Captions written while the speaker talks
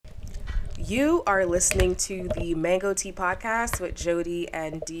You are listening to the Mango Tea Podcast with Jody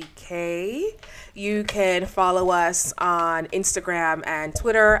and DK. You can follow us on Instagram and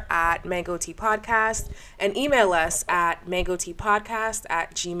Twitter at Mango Tea Podcast and email us at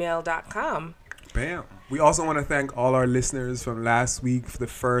mangoteapodcast@gmail.com. Bam. We also want to thank all our listeners from last week for the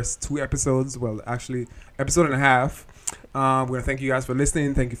first 2 episodes. Well, actually, episode and a half. We're going to thank you guys for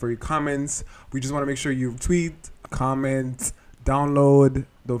listening. Thank you for your comments. We just want to make sure you tweet, comment, download.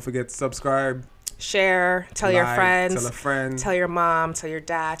 Don't forget to subscribe. Share. Tell your friends. Tell a friend. Tell your mom. Tell your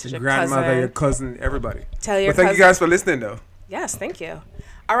dad. Tell your grandmother, cousin. your cousin, everybody. Tell your cousin. Thank you guys for listening, though. Yes, thank you.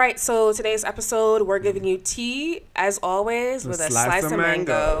 All right, so today's episode, we're giving you tea, as always, with a slice of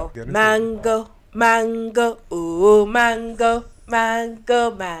mango. Mango, ooh, mango,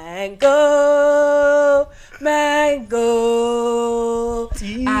 mango, mango, mango.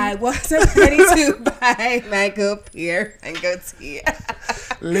 Tea. I wasn't ready to buy mango pear, mango tea.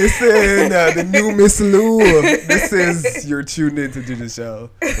 Listen, the new Miss Lou. This is you're tuned into Ginger Show,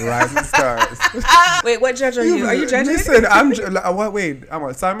 Rising Stars. Wait, what judge are you? Are you judging? Listen, what? Wait, I'm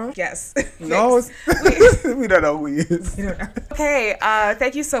on Simon. Yes. No, we don't know who he is. Okay,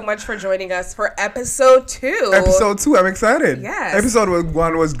 thank you so much for joining us for episode 2. Episode 2, I'm excited. Yes. Episode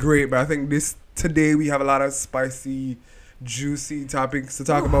 1 was great, but I think today we have a lot of spicy, juicy topics to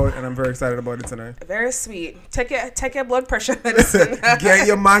talk about, and I'm very excited about it tonight. Very sweet. Take your blood pressure medicine. Get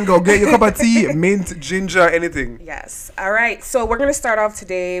your mango, get your cup of tea, mint, ginger, anything. Yes. All right. So we're gonna start off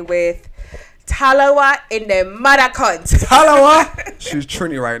today with Talawa in the mother cunt. Talawa. She's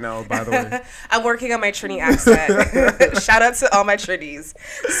Trini right now, by the way. I'm working on my Trini accent. Shout out to all my Trinis.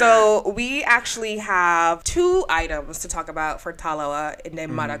 So we actually have 2 items to talk about for Talawa in the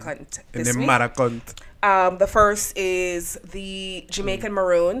mother cunt this week. The first is the Jamaican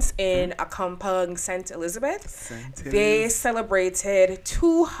Maroons in Accompong St. Elizabeth. They celebrated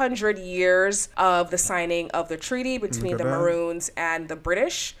 200 years of the signing of the treaty between the Maroons and the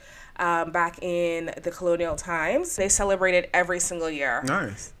British. Back in the colonial times. They celebrated every single year.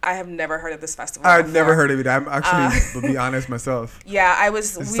 Nice. I have never heard of this festival I've before. never heard of it. I'm actually, to be honest myself. Yeah,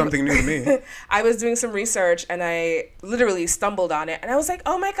 This is something new to me. I was doing some research and I literally stumbled on it. And I was like,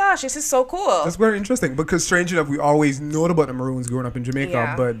 oh my gosh, this is so cool. That's very interesting because strange enough, we always known about the Maroons growing up in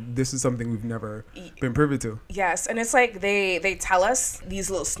Jamaica, but this is something we've never been privy to. Yes, and it's like they tell us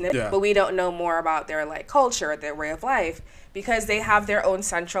these little snippets, but we don't know more about their like culture, their way of life. Because they have their own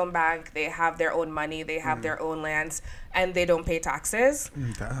central bank, they have their own money, they have their own lands, and they don't pay taxes.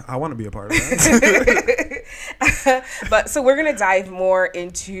 I want to be a part of that. But so we're going to dive more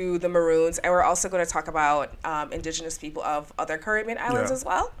into the Maroons, and we're also going to talk about indigenous people of other Caribbean islands as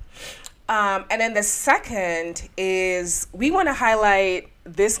well. And then the second is we want to highlight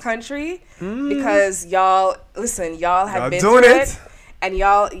this country because y'all have been through it. And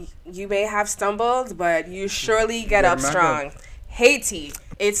you may have stumbled, but you surely get up strong. Haiti.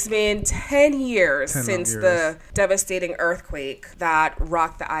 It's been 10 years since the devastating earthquake that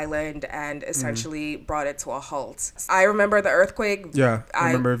rocked the island and essentially brought it to a halt. I remember the earthquake. Yeah, I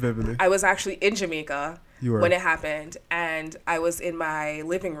remember it vividly. I was actually in Jamaica when it happened, and I was in my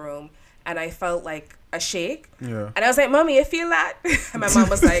living room, and I felt like a shake. Yeah. And I was like, Mommy, you feel that? And my mom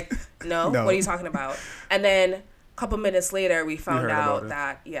was like, no, what are you talking about? And then couple minutes later we found out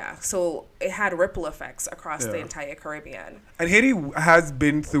that so it had ripple effects across the entire Caribbean. And Haiti has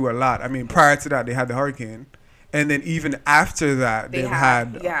been through a lot. I mean, prior to that they had the hurricane, and then even after that they've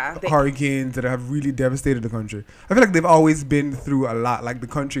had hurricanes that have really devastated the country. I feel like they've always been through a lot, like the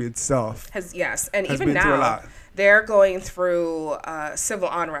country itself has even now they're going through civil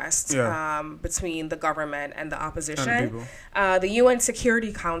unrest between the government and the opposition. The UN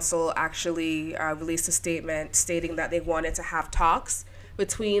Security Council actually released a statement stating that they wanted to have talks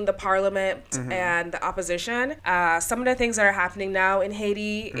between the parliament and the opposition. Some of the things that are happening now in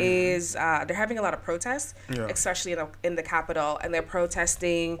Haiti is they're having a lot of protests, especially in the capital, and they're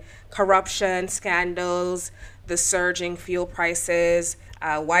protesting corruption, scandals, the surging fuel prices,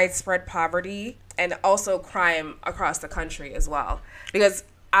 widespread poverty, and also crime across the country as well. Because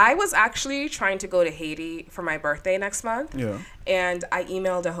I was actually trying to go to Haiti for my birthday next month. Yeah. And I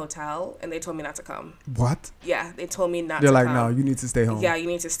emailed a hotel and they told me not to come. What? Yeah, they told me not They're to like, come. no, you need to stay home. Yeah, you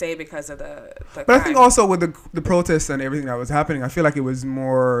need to stay because of the But crime. I think also with the protests and everything that was happening, I feel like it was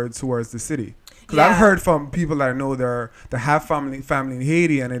more towards the city. Because I've heard from people that I know that have family in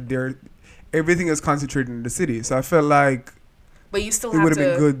Haiti, and everything is concentrated in the city. So I feel like but you still it would have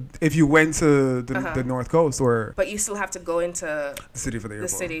been good if you went to the North Coast, or but you still have to go into the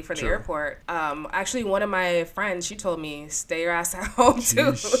city for the airport. Actually, one of my friends, she told me, stay your ass at home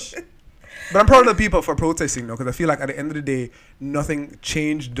too. But I'm proud of the people for protesting, though, because I feel like at the end of the day,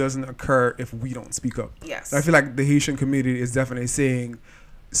 change doesn't occur if we don't speak up. Yes. I feel like the Haitian community is definitely saying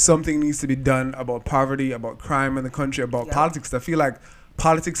something needs to be done about poverty, about crime in the country, about politics. I feel like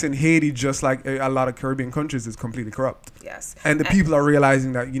politics in Haiti, just like a lot of Caribbean countries, is completely corrupt. Yes. And the people are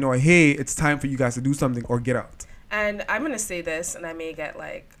realizing that, hey, it's time for you guys to do something or get out. And I'm going to say this, and I may get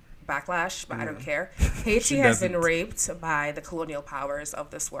backlash, but I don't care. Haiti has been raped by the colonial powers of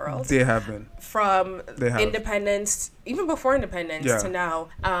this world. They have been. From independence, even before independence to now.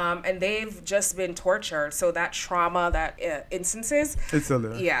 And they've just been tortured. So that trauma, that instances. It's still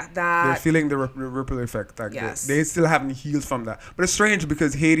there. Yeah. They're feeling the ripple effect. They still haven't healed from that. But it's strange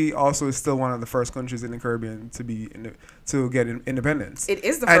because Haiti also is still one of the first countries in the Caribbean to get independence. It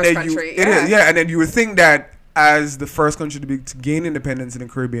is the first country. It is, yeah. And then you would think that as the first country to gain independence in the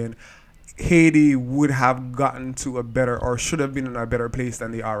Caribbean, Haiti would have gotten to a better, or should have been in a better place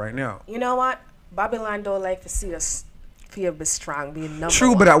than they are right now. You know what? Babylon don't like to see us feel be strong, being number True,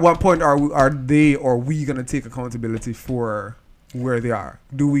 one. but at what point are they or we going to take accountability for where they are?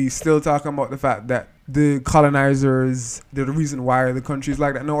 Do we still talk about the fact that the colonizers, they're the reason why the country is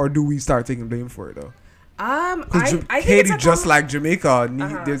like that? No, or do we start taking blame for it, though? I Haiti, just like Jamaica,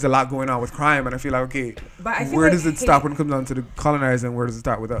 there's a lot going on with crime, and I feel like, okay, where does it stop when it comes down to the colonizers, and where does it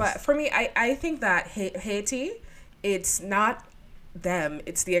start with us? But for me, I think that Haiti, it's not them,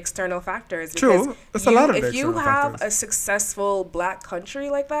 it's the external factors. True, it's a lot of if you have a successful black country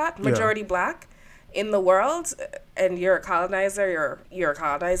like that, majority black in the world, and you're a colonizer, you're a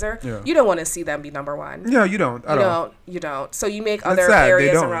colonizer, you don't want to see them be number one. Yeah, you don't. You don't. So you make other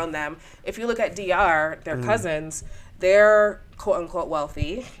areas around them. If you look at DR, their cousins, they're quote unquote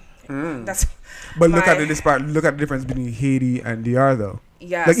wealthy. Look at the difference between Haiti and DR, though.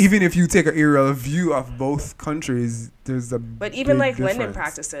 Yes. Like, even if you take an aerial view of both countries, there's a but even like difference. Lending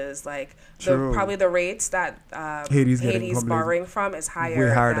practices, like probably the rates that Haiti's borrowing from is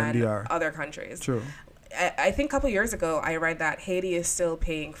higher than DR. Other countries. True. I think a couple years ago I read that Haiti is still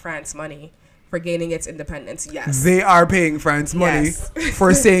paying France money for gaining its independence. Yes. They are paying France money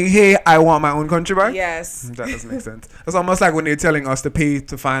for saying, hey, I want my own country back? Yes. That doesn't make sense. It's almost like when they're telling us to pay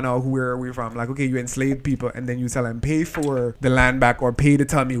to find out where we're from. Like, okay, you enslaved people, and then you tell them, pay for the land back or pay to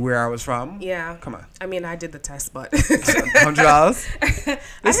tell me where I was from. Yeah. Come on. I mean, I did the test, but... $100? I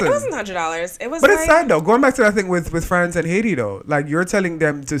think it wasn't $100. It was But it's sad, though. Going back to that thing with France and Haiti, though. Like, you're telling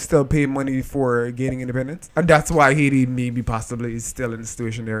them to still pay money for gaining independence? And that's why Haiti maybe possibly is still in the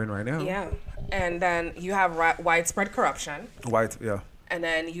situation they're in right now. Yeah. And then you have widespread corruption. And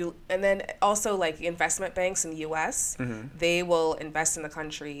then also like investment banks in the U.S. They will invest in the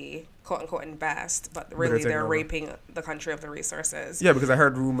country, quote unquote invest, but really they're raping the country of the resources. Yeah, because I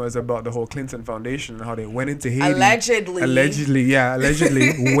heard rumors about the whole Clinton Foundation and how they went into Haiti. Allegedly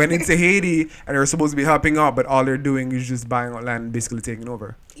went into Haiti, and they were supposed to be helping out, but all they're doing is just buying out land and basically taking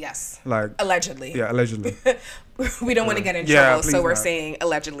over. Yes. Like allegedly. Yeah, allegedly. We don't want to get in trouble, so we're saying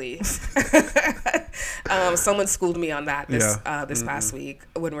allegedly. Someone schooled me on that this past week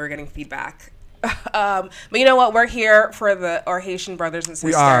when we were getting feedback. But you know what? We're here for our Haitian brothers and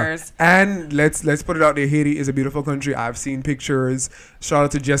sisters. We are. And let's put it out there. Haiti is a beautiful country. I've seen pictures. Shout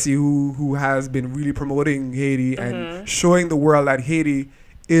out to Jesse who has been really promoting Haiti and showing the world that Haiti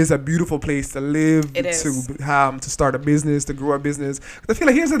is a beautiful place to live, to start a business, to grow a business. I feel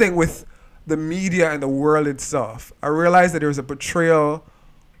like here's the thing with the media and the world itself. I realized that there's a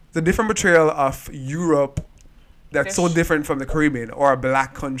different portrayal of Europe that's so different from the Caribbean or a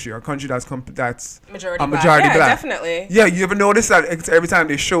black country or a country that's majority black. Yeah, definitely. Yeah, you ever notice that every time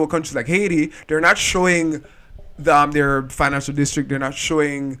they show a country like Haiti, they're not showing their financial district, they're not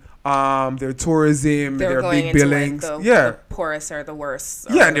showing their tourism, their big billings. The poorest or the worst.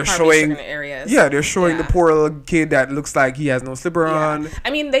 And they're showing areas. Yeah, they're showing the poor little kid that looks like he has no slipper on.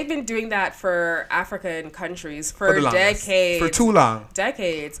 I mean, they've been doing that for African countries for decades. For too long.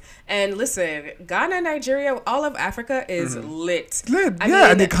 Decades. And listen, Ghana, Nigeria, all of Africa is lit. I mean,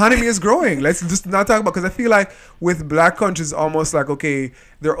 and the economy is growing. Let's just not talk about, because I feel like with black countries, almost like, okay,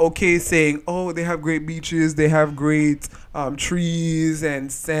 they're okay saying, oh, they have great beaches, they have great trees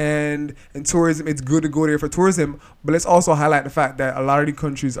and sand and tourism. It's good to go there for tourism, but let's also highlight the fact that a lot of the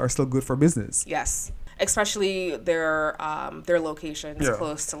countries are still good for business. Yes, especially their locations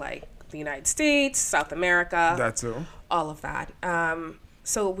close to like the United States, South America. That too. All of that.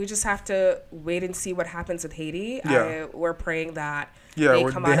 So we just have to wait and see what happens with Haiti. We're praying that they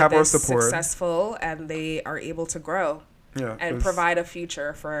come out of this successful and they are able to grow. And provide a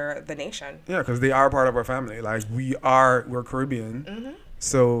future for the nation. Yeah, because they are part of our family. Like we're Caribbean,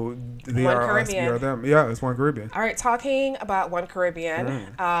 So they One are Caribbean. us, we are them. Yeah, it's One Caribbean. All right, talking about One Caribbean,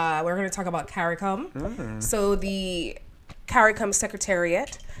 we're going to talk about CARICOM. So the CARICOM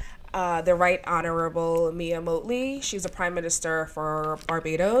Secretariat, the Right Honorable Mia Mottley, she's a Prime Minister for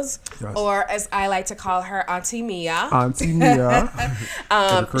Barbados, yes. Or as I like to call her, Auntie Mia. Auntie Mia.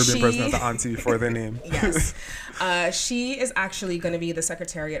 The Caribbean person has the auntie for their name. Yes. She is actually going to be the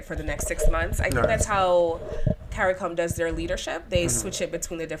Secretariat for the next 6 months. I think that's how CARICOM does their leadership. They switch it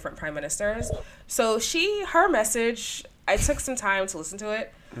between the different prime ministers. So her message, I took some time to listen to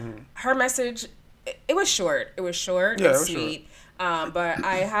it. Her message, it was short. It was short and sweet. But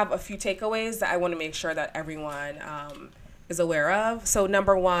I have a few takeaways that I want to make sure that everyone is aware of. So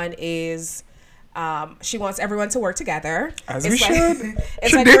number one is she wants everyone to work together. As we should.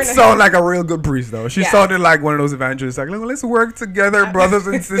 She did sound like a real good priest, though. She sounded like one of those evangelists, like, let's work together, brothers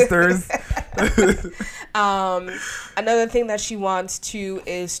and sisters. Another thing that she wants to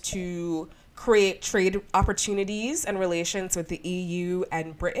is to create trade opportunities and relations with the EU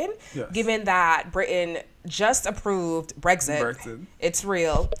and Britain, given that Britain just approved Brexit. It's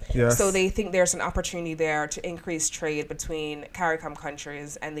real. Yes. So they think there's an opportunity there to increase trade between CARICOM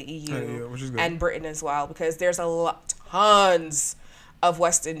countries and the EU and Britain as well, because there's tons of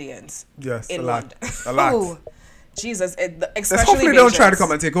West Indians in London. A lot. Ooh, Jesus. Especially hopefully they don't try to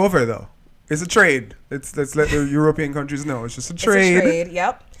come and take over, though. It's a trade. Let's let the European countries know. It's just a trade. It's a trade,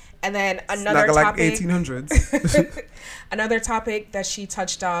 yep. And then another topic, like 1800s. Another topic that she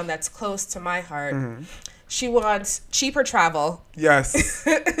touched on that's close to my heart. She wants cheaper travel. Yes,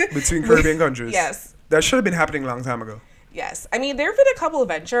 between Caribbean countries. Yes, that should have been happening a long time ago. Yes, I mean there have been a couple of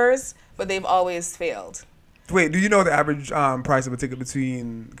ventures, but they've always failed. Wait, do you know the average price of a ticket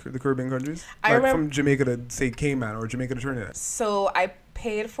between the Caribbean countries? I remember from Jamaica to say Cayman or Jamaica to Trinidad. So I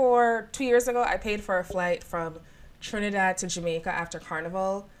paid for 2 years ago. I paid for a flight from Trinidad to Jamaica after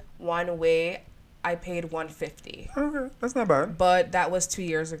Carnival. One way, I paid $150. Okay, that's not bad. But that was 2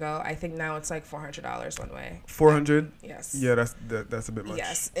 years ago. I think now it's like $400 one way. $400? Yes. Yeah, that's a bit much.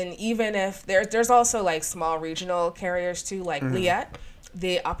 Yes, and even if there's also like small regional carriers too, like Liat.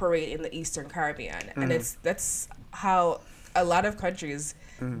 They operate in the Eastern Caribbean, and that's how a lot of countries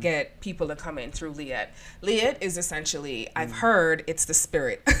get people to come in through Liat. Liat is essentially, I've heard, it's the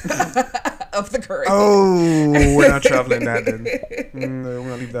spirit of the Caribbean. Oh, we're not traveling that then. We're going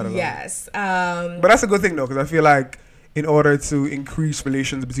to leave that alone. Yes. But that's a good thing, though, because I feel like in order to increase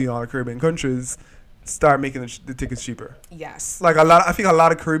relations between all the Caribbean countries, start making the tickets cheaper. Yes. Like I think a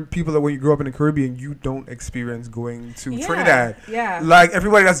lot of people that when you grow up in the Caribbean, you don't experience going to Trinidad. Yeah. Like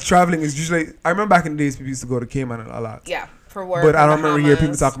everybody that's traveling is usually, I remember back in the days, people used to go to Cayman a lot. Yeah. For work. But I don't remember hearing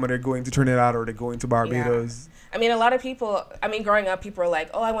people talking about they're going to Trinidad or they're going to Barbados. Yeah. I mean, a lot of people, growing up, people are like,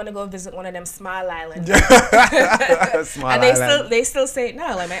 oh, I want to go visit one of them Smile Islands. And they still say it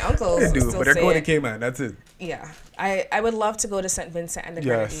now. Like my uncles they do, still but they're going to Cayman. That's it. Yeah. I would love to go to St. Vincent and the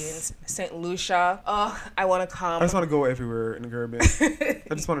Grenadines, St. Lucia. Oh, I want to come. I just want to go everywhere in the Caribbean.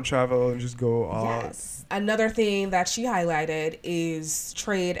 I just want to travel and just go all. Yes. Another thing that she highlighted is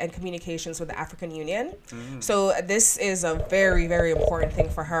trade and communications with the African Union. So this is a very, very important thing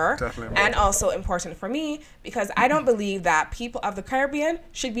for her. Definitely. And also important for me because I don't believe that people of the Caribbean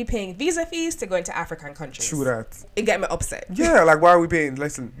should be paying visa fees to go into African countries. True that. It get me upset. Yeah, like why are we paying?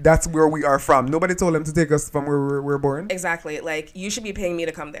 Listen, that's where we are from. Nobody told them to take us from where we're born. Exactly. Like you should be paying me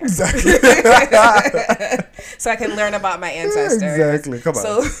to come there. Exactly. So I can learn about my ancestors. Exactly. Come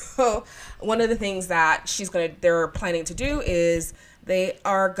on. So one of the things that they're planning to do is they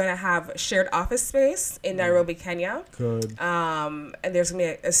are gonna have shared office space in Nairobi, Kenya. Good. And there's gonna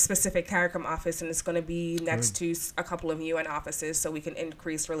be a specific CARICOM office, and it's gonna be next to a couple of UN offices, so we can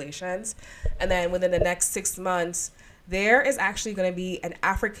increase relations. And then within the next 6 months, there is actually going to be an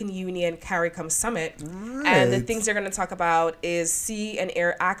African Union CARICOM summit. Right. And the things they're going to talk about is sea and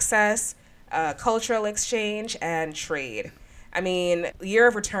air access, cultural exchange, and trade. I mean, the year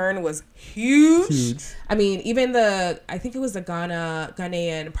of return was huge. I mean, even I think it was the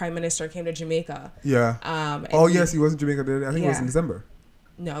Ghanaian Prime Minister came to Jamaica. Yeah. Yes, he was in Jamaica. I think it was in December.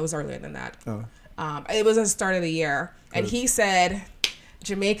 No, it was earlier than that. Oh. It was at the start of the year. Good. And he said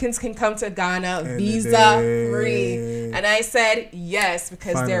Jamaicans can come to Ghana visa free. And I said yes,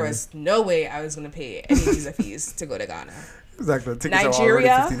 because there was no way I was going to pay any visa fees to go to Ghana. Exactly.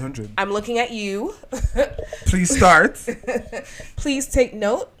 Nigeria, I'm looking at you. Please start. Please take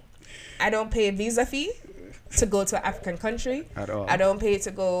note. I don't pay a visa fee to go to an African country. At all. I don't pay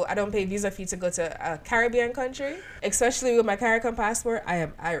visa fee to go to a Caribbean country. Especially with my CARICOM passport, I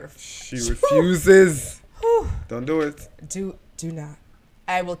am Irish. She refuses. Don't do it. Do not.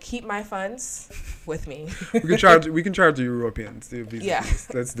 I will keep my funds with me. We can charge the Europeans. Yeah.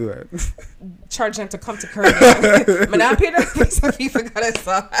 Let's do it. Charge them to come to Caribbean.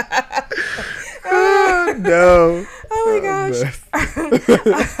 Oh, no. Oh my gosh.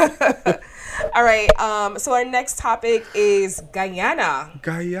 All right. So our next topic is Guyana.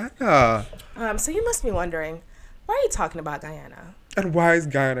 Guyana. So you must be wondering, why are you talking about Guyana? And why is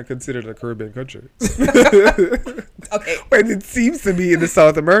Guyana considered a Caribbean country? Okay. Well, it seems to be in the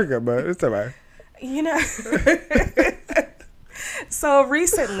South America, but it's all right. You know. So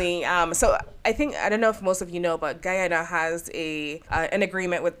recently, so I don't know if most of you know, but Guyana has an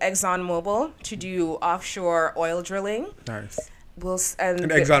agreement with ExxonMobil to do offshore oil drilling. Nice. And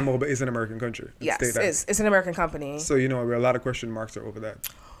ExxonMobil is an American country. Yes, it's an American company. So, you know, a lot of question marks are over that.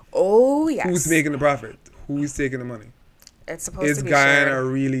 Oh, yes. Who's making the profit? Who's taking the money? It's supposed to be Guyana shared.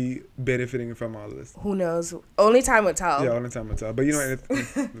 really benefiting from all of this? Who knows? Only time will tell. Yeah, only time will tell. But you know,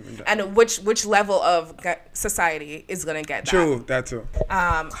 and which level of society is going to get that? True, that too.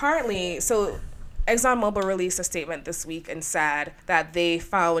 Currently, so ExxonMobil released a statement this week and said that they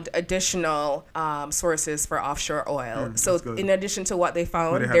found additional sources for offshore oil. So in addition to what they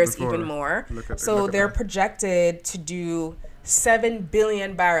found, there's even more. So they're projected to do 7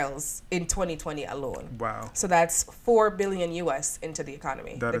 billion barrels in 2020 alone. Wow. So that's 4 billion US into the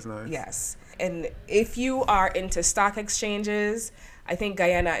economy. That is nice. Yes. And if you are into stock exchanges, I think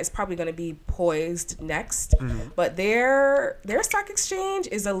Guyana is probably going to be poised next. Mm-hmm. But their stock exchange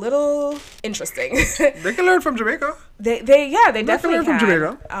is a little interesting. They can learn from Jamaica. They definitely can learn from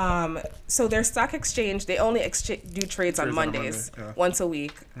Jamaica. So their stock exchange, they only do trades on Mondays, once a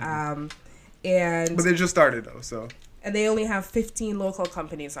week. Mm-hmm. But they just started though, so. And they only have 15 local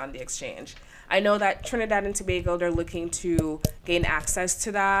companies on the exchange. I know that Trinidad and Tobago, they're looking to gain access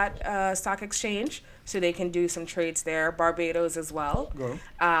to that stock exchange so they can do some trades there. Barbados as well.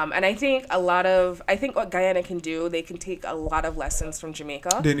 And I think what Guyana can do, they can take a lot of lessons from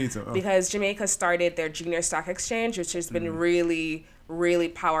Jamaica. They need to. Because Jamaica started their junior stock exchange, which has been really, really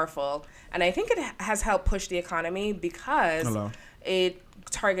powerful. And I think it has helped push the economy because it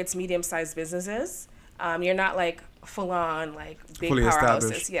targets medium-sized businesses. You're not like full-on like big fully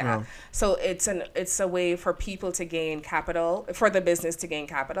powerhouses. Yeah. So it's a way for people to gain capital, for the business to gain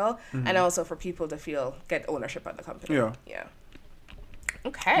capital, and also for people to get ownership of the company. Yeah.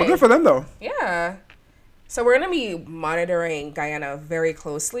 Okay. Well, good for them though. Yeah. So we're going to be monitoring Guyana very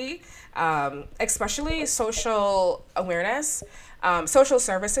closely, especially social awareness, social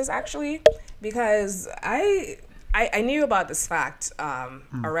services actually, because I knew about this fact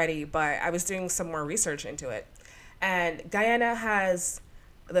already, but I was doing some more research into it. And Guyana has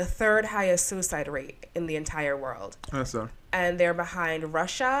the third highest suicide rate in the entire world. Yes, sir. And they're behind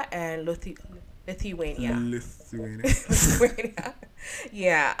Russia and Lithuania.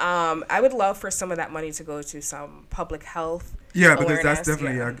 Yeah. I would love for some of that money to go to some public health. Yeah, because that's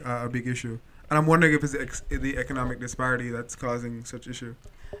definitely a big issue. And I'm wondering if it's the economic disparity that's causing such issue.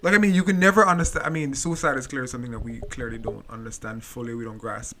 Like, I mean, you can never understand. I mean, suicide is clearly something that we clearly don't understand fully. We don't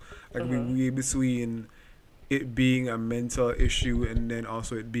grasp. Like, we between it being a mental issue and then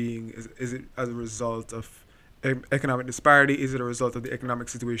also it being, is it as a result of economic disparity? Is it a result of the economic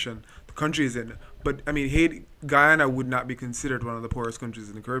situation the country is in? But, I mean, Guyana would not be considered one of the poorest countries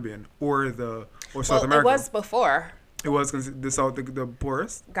in the Caribbean or South America. It was before. It was the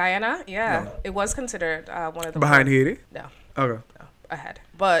poorest? Guyana, yeah. No. It was considered one of the behind Haiti? No. Okay. No, ahead.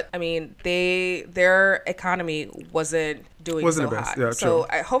 But I mean, their economy wasn't doing so hot. Yeah, so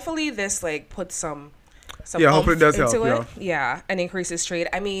hopefully this like puts some hopefully it does into help. It. Yeah, and increases trade.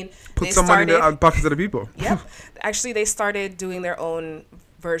 I mean, put some money in the pockets of the people. Yep. Actually, they started doing their own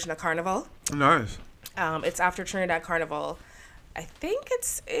version of Carnival. Nice. It's after Trinidad Carnival. I think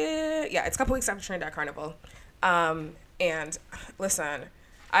it's a couple weeks after Trinidad Carnival. And listen,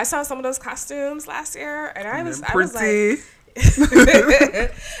 I saw some of those costumes last year, and I was like,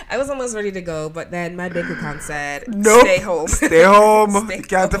 I was almost ready to go, but then my bank account said, nope. Stay home. Stay home. You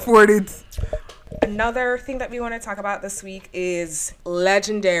can't afford it. Another thing that we want to talk about this week is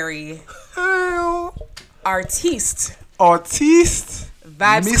legendary artiste Vybz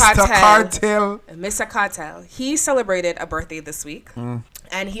Mr. Cartel. He celebrated a birthday this week,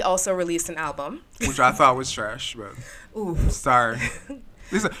 and he also released an album, which I thought was trash, but sorry.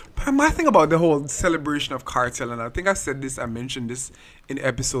 Listen, my thing about the whole celebration of Cartel, and I think I mentioned this in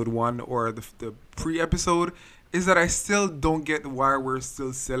episode 1 or the pre-episode, is that I still don't get why we're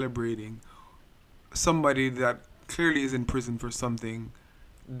still celebrating somebody that clearly is in prison for something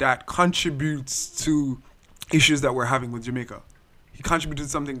that contributes to issues that we're having with Jamaica. He contributed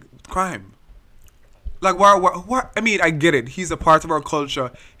something, crime. Like, what? I mean, I get it. He's a part of our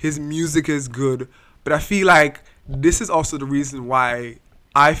culture. His music is good. But I feel like this is also the reason why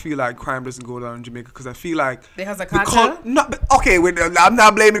I feel like crime doesn't go down in Jamaica. Because I feel like... Because of cartel? I'm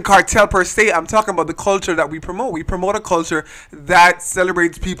not blaming cartel per se. I'm talking about the culture that we promote. We promote a culture that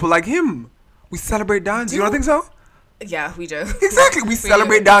celebrates people like him. We celebrate dance. You don't think so? Yeah, we do. Exactly. We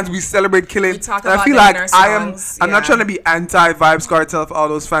celebrate dance. We celebrate killing. We talk about I feel like I'm not trying to be anti-Vybz Kartel for all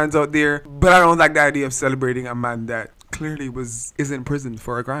those fans out there, but I don't like the idea of celebrating a man that clearly is in prison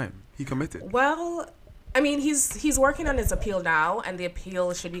for a crime he committed. Well, I mean, he's working on his appeal now, and the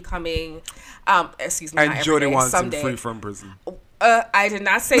appeal should be coming. Excuse me. And Jody wants him free from prison. I did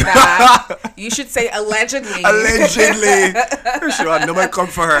not say that. You should say allegedly. Allegedly. Sure, nobody come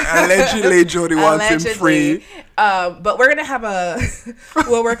for her. Allegedly, Jody wants him free. But we're gonna have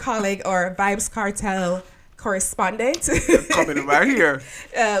what we're calling our Vybz Kartel correspondent coming right here.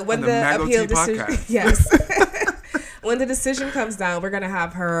 When the appeal decision, yes. When the decision comes down, we're gonna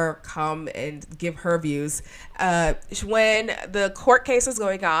have her come and give her views. When the court case was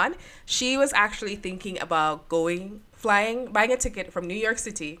going on, she was actually thinking about buying a ticket from New York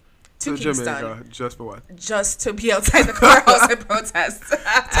City to Kingston. Jamaica, just for what? Just to be outside the courthouse and protest.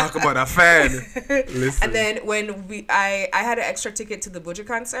 Talk about a fan. Listen. And then when I had an extra ticket to the Buju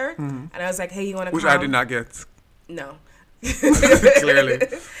concert, and I was like, hey, you want to come? Which I did not get. No. Clearly.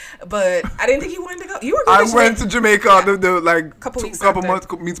 But I didn't think you wanted to go. You were going I went to Jamaica couple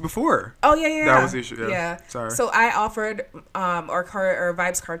months before. Oh, yeah. That was the issue. Yeah. Sorry. So I offered our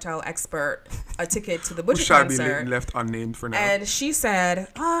Vybz Kartel expert a ticket to the Buju concert. Be left unnamed for now. And she said,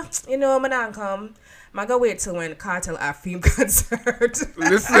 I'm not come. I'm going to wait till when Kartel have film concert.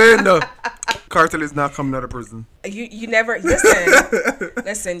 Listen, Kartel is not coming out of prison. You never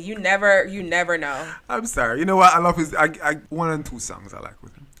listen. You never know. I'm sorry. You know what? I love his. I 1 and 2 songs I like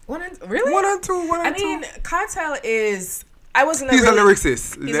with him. Really? 1 and 2. I mean, Kartel is. He's a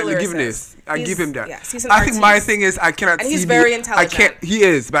lyricist. He's a lyricist. I give him that. Yes, he's an artist. I think my thing is I cannot and see. He's very intelligent. He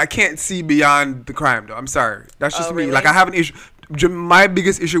is, but I can't see beyond the crime though. I'm sorry. That's just me. Really? Like I have an issue. My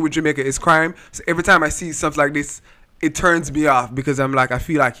biggest issue with Jamaica is crime. So every time I see stuff like this, it turns me off because I'm like I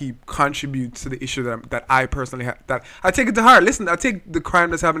feel like he contributes to the issue that I personally have. That I take it to heart. Listen, I take the crime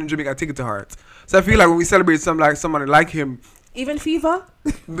that's happening in Jamaica. I take it to heart. So I feel like when we celebrate someone like him, even Fever.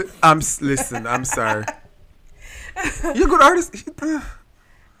 I'm sorry. You're a good artist.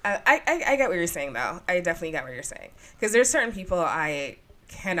 I get what you're saying though. I definitely get what you're saying because there's certain people I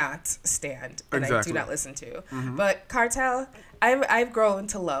cannot stand and I do not listen to. Mm-hmm. But Kartel, I've grown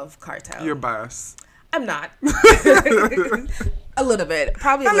to love Kartel. You're biased. I'm not. A little bit.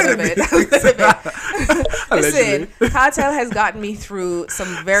 Probably a little bit. Listen, Kartel has gotten me through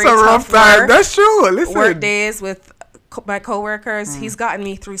some very tough work. That's true. Listen. Work days with my coworkers. He's gotten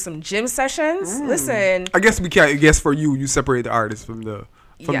me through some gym sessions. Listen. I guess we can't. I guess for you separate the artist from the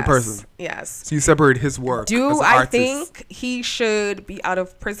person. Yes. So you separate his work. Do I think he should be out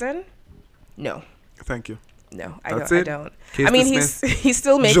of prison? No. Thank you. No, I don't. Case I mean, dismissed. he's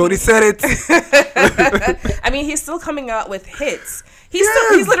still making. Jody said it. I mean, he's still coming out with hits. He's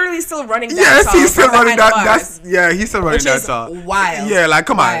literally still running that Yes, song he's still running that. He's still running which that is song. Wild. Yeah, like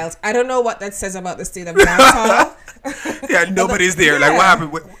come on. I don't know what that says about the state of dancehall. Yeah, nobody's there. Like what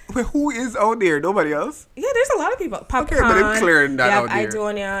happened? Wait, who is out there? Nobody else? Yeah, there's a lot of people. Popcorn. Okay, but they're clearing that out there.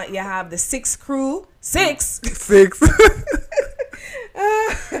 Idonia. You have the Six Crew. Six.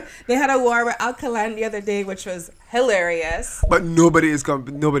 They had a war with Alkaline the other day, which was hilarious. But nobody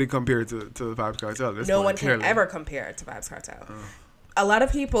compared to Vybz Kartel. No one can ever compare to Vybz Kartel. A lot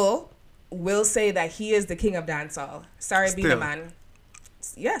of people will say that he is the king of dancehall. Sorry, be the man.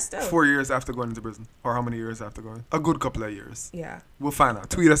 Yeah, still. 4 years after going into prison, or how many years after going? A good couple of years. Yeah. We'll find out.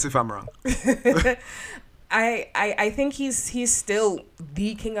 Tweet us if I'm wrong. I think he's still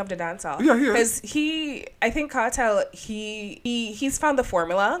the king of the dancehall. Yeah. Because I think Kartel, he's found the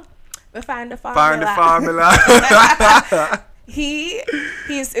formula. We find the formula.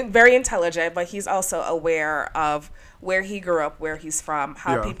 He's very intelligent, but he's also aware of where he grew up, where he's from,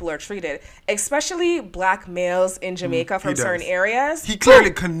 how people are treated, especially black males in Jamaica from certain areas. He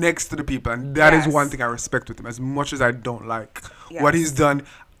clearly connects to the people, and that is one thing I respect with him. As much as I don't like what he's done,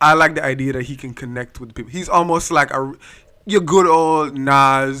 I like the idea that he can connect with people. He's almost like your good old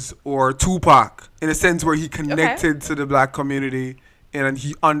Nas or Tupac, in a sense where he connected to the black community. And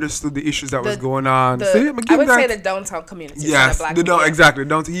he understood the issues that was going on. I would say the downtown community. Yes, exactly.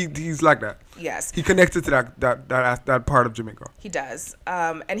 He's like that. Yes, he connected to that part of Jamaica. He does,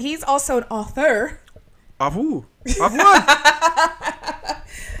 and he's also an author. Of who? Of what?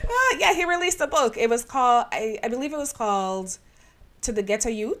 Yeah, he released a book. It was called, I believe it was called "To the Ghetto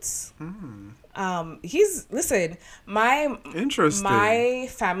Youths." Listen, my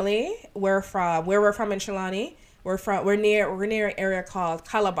family, where we're from in Trelawney, we're near an area called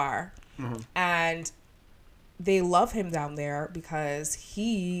Calabar, and they love him down there because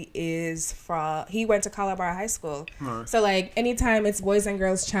he went to Calabar High School. Nice. So like anytime it's Boys and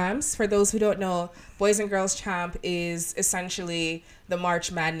Girls Champs, for those who don't know, Boys and Girls Champ is essentially the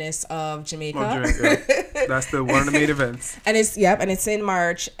March Madness of Jamaica. That's one of the main events. And it's in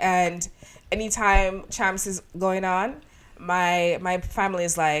March, and anytime Champs is going on, my family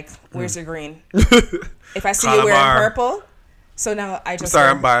is like, "Where's your green?" If I see Calabar. You wearing purple. So now I just. I'm sorry,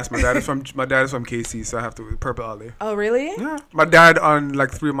 I'm biased. My dad is from KC, so I have to purple all day. Oh really? Yeah. My dad on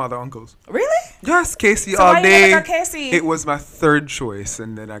like 3 of my other uncles. Really? Yes, KC so all why day. You never got KC? It was my third choice,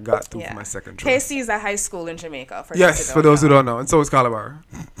 and then I got through for my second choice. KC is a high school in Jamaica. For those who don't know, and so is Calabar.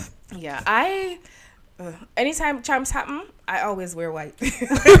 Yeah, anytime Champs happen, I always wear white.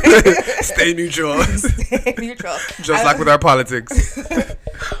 Stay neutral. Stay neutral. Just like with our politics.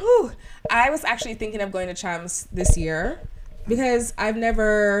 Whew. I was actually thinking of going to Champs this year. Because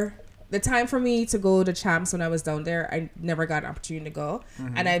the time for me to go to Champs when I was down there, I never got an opportunity to go.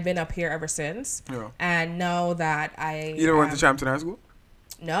 Mm-hmm. And I've been up here ever since. Yeah. And now that You never went to Champs in high school?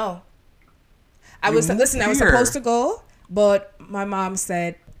 No. I was supposed to go, but my mom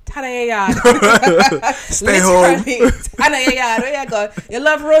said, stay home. Where you go? You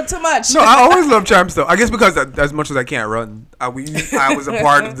love road too much. No, I always love Champs though. I guess because as much as I can't run, I was a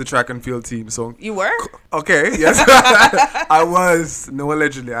part of the track and field team. So you were? Okay, yes. I was. No,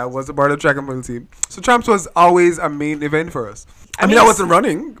 allegedly, I was a part of the track and field team. So Champs was always a main event for us. I mean, I wasn't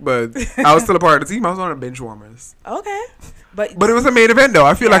running, but I was still a part of the team. I was one of the bench warmers. Okay. But it was a main event, though.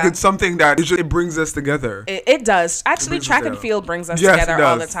 I feel like it's something that it brings us together. It does. Actually, track and field brings us together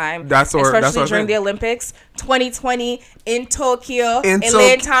all the time. Especially during the Olympics. 2020 in Tokyo.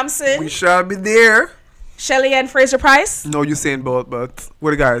 Elaine Thompson. We shall be there. Shelly and Fraser Price. No Usain Bolt, but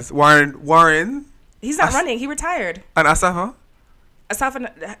what the guys? Warren. He's not running. He retired. And Asafa?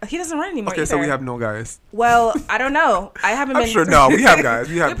 He doesn't run anymore. Okay, so we have no guys. Well, I don't know. I haven't been. I'm sure. No, we have guys.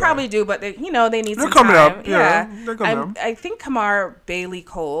 We probably do, but they need some coming time. Up. Yeah, they're coming up. I think Kamar Bailey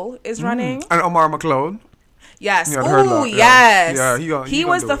Cole is running. And Omar McLeod. Yes. Oh, yes. Yeah, he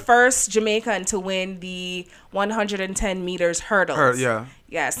was the first Jamaican to win the 110 meters hurdles. Yeah.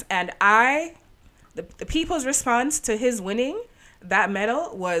 Yes, and the people's response to his winning that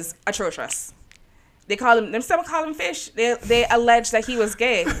medal was atrocious. They call him fish. They allege that he was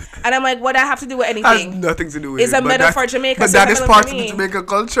gay, and I'm like, what I have to do with anything? Has nothing to do with it. It's a medal for Jamaica. But that is part of the Jamaican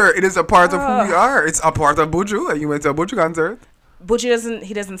culture. It is a part of who we are. It's a part of Buju. And you went to a Buju concert.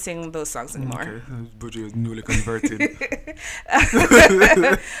 Buju doesn't sing those songs anymore. Okay. Buju is newly converted.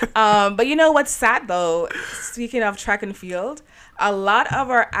 But you know what's sad though? Speaking of track and field, a lot of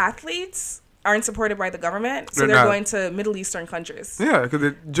our athletes aren't supported by the government, so they're going to Middle Eastern countries. Yeah,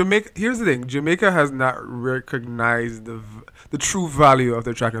 because here's the thing: Jamaica has not recognized the true value of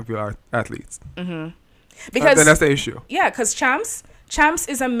their track and field athletes. Mm-hmm. Because then that's the issue. Yeah, because Champs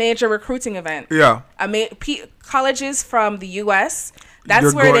is a major recruiting event. Yeah, colleges from the U.S.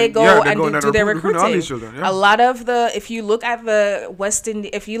 That's where they go and do their recruiting. All these children, a lot of if you look at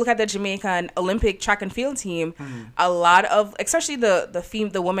the Jamaican Olympic track and field team, a lot of, especially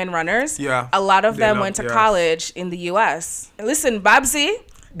the women runners, a lot of them went to college in the U.S. And listen, Babsy,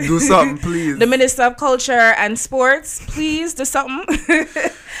 do something, please. The Minister of Culture and Sports, please do something.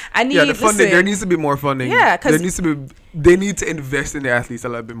 The funding. There needs to be more funding. Yeah, because they need to invest in the athletes a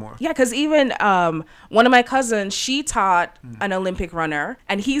little bit more. Yeah, because even one of my cousins, she taught an Olympic runner,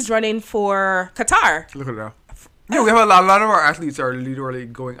 and he's running for Qatar. Look at that. Yeah, we have a lot of our athletes are literally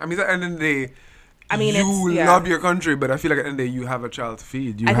going. I mean, at the end of the day, you love your country, but I feel like at the end of the day, you have a child to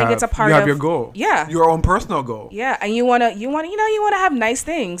feed. I think it's a part of your goal. Yeah, your own personal goal. Yeah, and you wanna have nice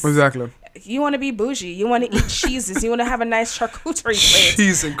things. Exactly. You want to be bougie. You want to eat cheeses. You want to have a nice charcuterie plate.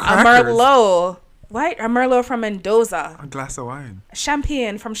 Cheese and crackers. A Merlot. What? A Merlot from Mendoza. A glass of wine.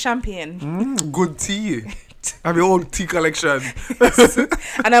 Champagne from Champagne. Good tea. Have your own tea collection.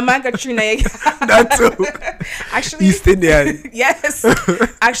 And a mango tree. That too. Actually, East Indian. Yes.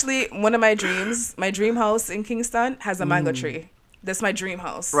 Actually, one of my dream house in Kingston has a mango tree. That's my dream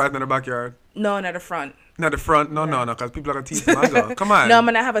house. Right in the backyard? No, not the front. Not the front? No, because people are going to teach mango. Come on. No, I'm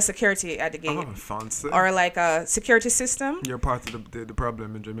going to have a security at the gate. Oh, fancy. Or like a security system. You're part of the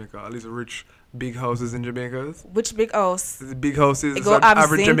problem in Jamaica. At least rich, big houses in Jamaica. Which big house? The big houses that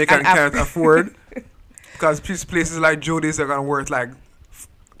average Jamaican can't afford. Because places like Jody's are going to worth like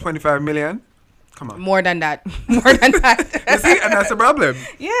 25 million. Come on. More than that. You see, and that's the problem.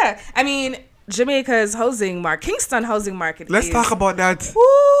 Yeah. I mean, Jamaica's housing market, Kingston housing market. Let's talk about that.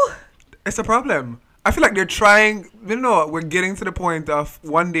 Woo! It's a problem. I feel like they're trying, we're getting to the point of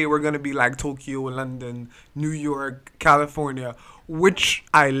one day we're going to be like Tokyo, London, New York, California, which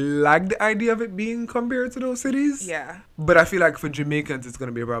I like the idea of it being compared to those cities. Yeah. But I feel like for Jamaicans, it's going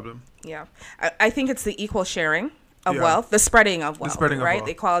to be a problem. Yeah. I think it's the equal sharing of wealth, the spreading of wealth, right? Wealth.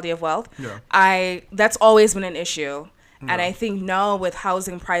 The equality of wealth. Yeah. That's always been an issue. And I think now with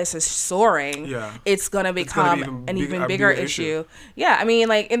housing prices soaring, it's going to become an even bigger issue. Yeah, I mean,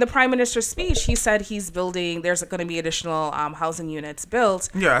 like in the Prime Minister's speech, he said there's going to be additional housing units built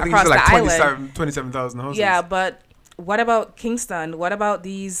across the island. 27,000 houses. Yeah, but what about Kingston? What about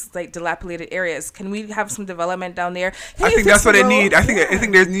these like dilapidated areas? Can we have some development down there? I think that's what they need. I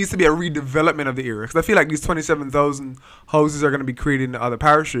think there needs to be a redevelopment of the area. Because I feel like these 27,000 houses are going to be created in other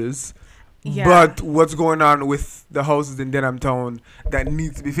parishes. Yeah. But what's going on with the houses in Denham Town that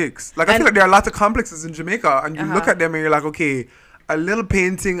needs to be fixed? Like, I feel like there are lots of complexes in Jamaica, and you look at them and you're like, okay, a little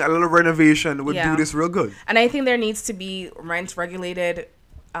painting, a little renovation would do this real good. And I think there needs to be rent-regulated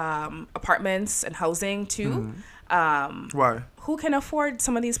apartments and housing, too. Why? Who can afford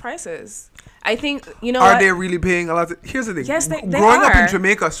some of these prices? I think, Are they really paying a lot? Here's the thing. Yes, they Growing are. up in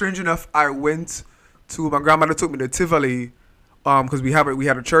Jamaica, strange enough, my grandmother took me to Tivoli, because we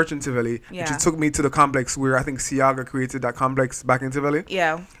had a church in Tivoli, and she took me to the complex where I think Siaga created that complex back in Tivoli.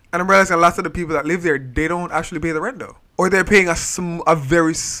 Yeah. And I'm realizing lots of the people that live there, they don't actually pay the rent though, or they're paying a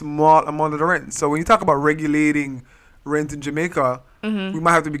very small amount of the rent. So when you talk about regulating rent in Jamaica, we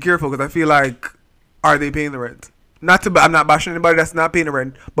might have to be careful, because I feel like, are they paying the rent? I'm not bashing anybody that's not paying the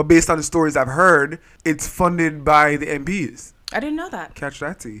rent, but based on the stories I've heard, it's funded by the MPs. I didn't know that. Catch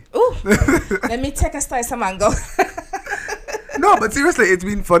that tea. Ooh, let me take a slice of mango. No, but seriously, it's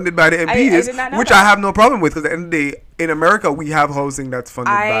been funded by the MPs, I did not know which that. I have no problem with, because at the end of the day, in America, we have housing that's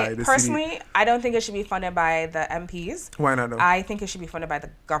funded by the personally, city. I don't think it should be funded by the MPs. Why not? No? I think it should be funded by the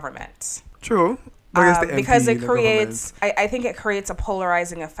government. True. Because it creates, I think it creates a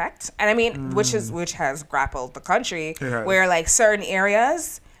polarizing effect, and I mean, which has grappled the country, where like certain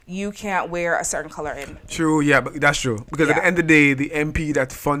areas you can't wear a certain color in. True, yeah, but that's true. Because at the end of the day, the MP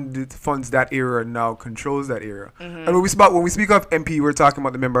that funds that area now controls that area. And when we speak of MP, we're talking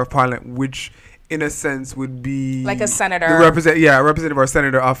about the member of parliament, which in a sense would be like a senator, a representative or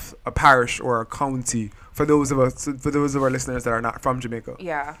senator of a parish or a county. For those of our listeners that are not from Jamaica.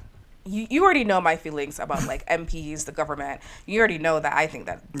 Yeah. You already know my feelings about like MPs, the government. You already know that I think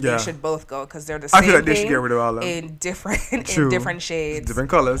that they should both go, because they're the same. I feel like they should get rid of all of them in different shades, different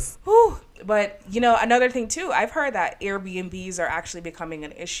colors. Whew. But another thing too, I've heard that Airbnbs are actually becoming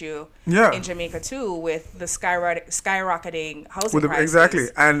an issue in Jamaica too, with the skyrocketing housing prices. Exactly,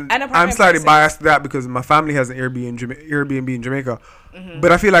 and I'm slightly biased to that because my family has an Airbnb in Jamaica,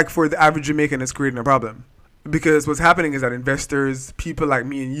 but I feel like for the average Jamaican, it's creating a problem. Because what's happening is that investors, people like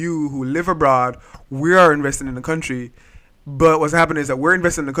me and you who live abroad, we are investing in the country. But what's happening is that we're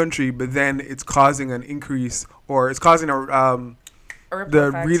investing in the country, but then it's causing an increase, or it's causing a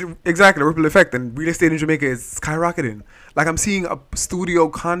ripple effect. And real estate in Jamaica is skyrocketing. Like, I'm seeing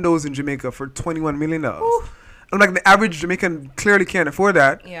studio condos in Jamaica for $21 million. I'm like, the average Jamaican clearly can't afford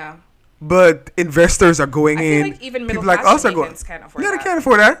that. Yeah. But investors are going in. Like even people like us are going. Can't afford that. They can't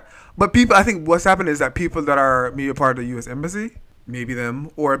afford that. But people, I think what's happened is that people that are maybe a part of the U.S. Embassy, maybe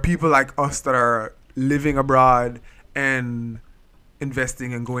them, or people like us that are living abroad and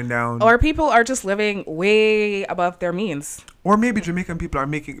investing and going down. Or people are just living way above their means. Or maybe Jamaican people are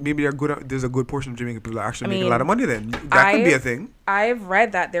maybe they're good. There's a good portion of Jamaican people that are actually making a lot of money then. That could be a thing. I've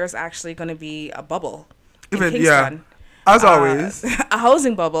read that there's actually going to be a bubble in Kingston. Yeah, as always. A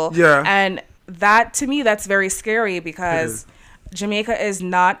housing bubble. Yeah. And that, to me, that's very scary because Jamaica is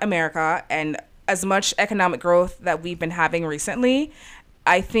not America, and as much economic growth that we've been having recently,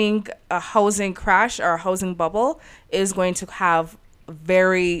 I think a housing crash or a housing bubble is going to have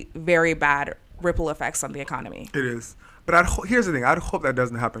very, very bad ripple effects on the economy. It is. But here's the thing. I'd hope that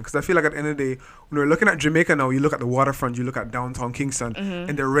doesn't happen, because I feel like at the end of the day, when we're looking at Jamaica now, you look at the waterfront, you look at downtown Kingston,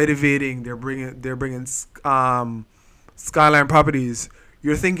 and they're renovating, they're bringing skyline properties.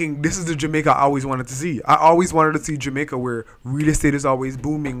 You're thinking, this is the Jamaica I always wanted to see. I always wanted to see Jamaica where real estate is always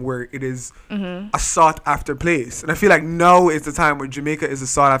booming, where it is a sought-after place. And I feel like now is the time where Jamaica is a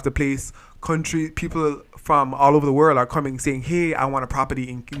sought-after place. People from all over the world are coming saying, hey, I want a property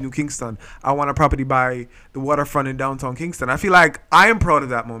in New Kingston. I want a property by the waterfront in downtown Kingston. I feel like I am proud of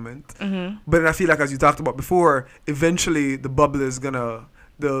that moment. But I feel like, as you talked about before, eventually the bubble is going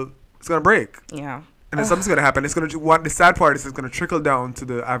to break. Yeah. And then something's going to happen. The sad part is it's going to trickle down to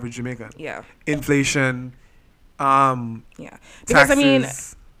the average Jamaican. Yeah. Inflation. Yeah. Because,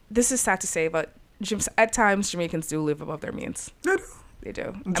 taxes. This is sad to say, but at times Jamaicans do live above their means. They do. They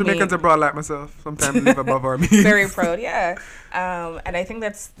do. Jamaicans are proud like myself. Sometimes live above our means. Very proud, yeah. And I think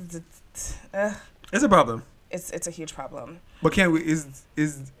that's it's a problem. It's a huge problem. But can we? Is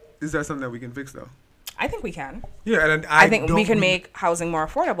that something that we can fix though? I think we can. Yeah, and I think we can make housing more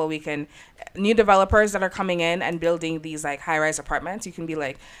affordable. We can, new developers that are coming in and building these like high-rise apartments, you can be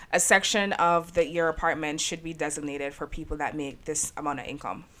like, a section of your apartment should be designated for people that make this amount of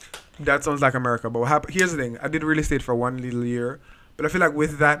income. That sounds like America. But here's the thing. I did real estate for 1 little year. But I feel like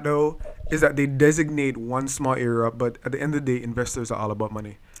with that, though, is that they designate one small area, but at the end of the day, investors are all about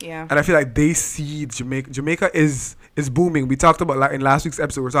money. Yeah. And I feel like they see Jamaica. Jamaica is booming. We talked about, in last week's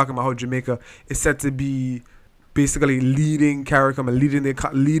episode, we were talking about how Jamaica is set to be basically leading CARICOM and leading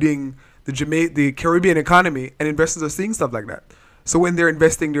the Caribbean economy, and investors are seeing stuff like that. So when they're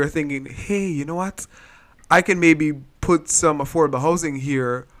investing, they're thinking, hey, you know what? I can maybe put some affordable housing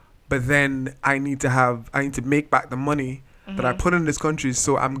here, but then I need to make back the money that I put in this country,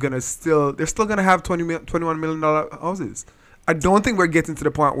 so they're still gonna have $21 million houses. I don't think we're getting to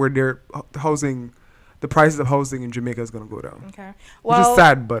the point where the prices of housing in Jamaica is gonna go down. Okay, well, which is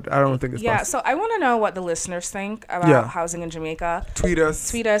sad, but I don't think it's possible. So I want to know what the listeners think about housing in Jamaica. Tweet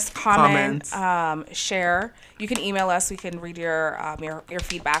us, comment, share. You can email us. We can read your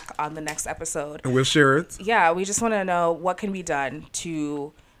feedback on the next episode, and we'll share it. Yeah, we just want to know what can be done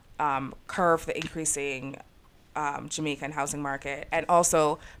to curb the increasing Jamaican housing market and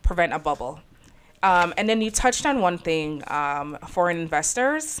also prevent a bubble. And then you touched on one thing, foreign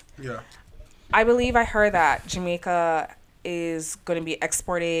investors. Yeah. I believe I heard that Jamaica is going to be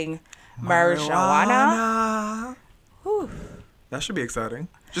exporting marijuana. That should be exciting.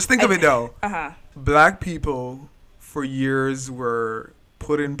 Just think of it though. Black people for years were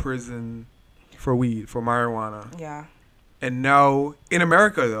put in prison for weed, for marijuana. Yeah. And now in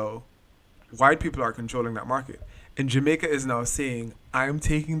America though, white people are controlling that market. And Jamaica is now saying, I'm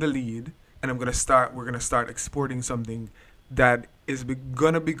taking the lead and we're going to start exporting something that is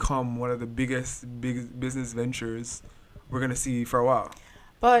going to become one of the biggest business ventures we're going to see for a while.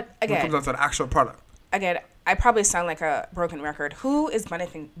 But again, when it comes down to an actual product. Again, I probably sound like a broken record. Who is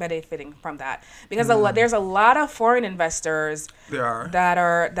benefiting from that? Because there's a lot of foreign investors that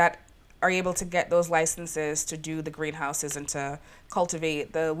are able to get those licenses to do the greenhouses and to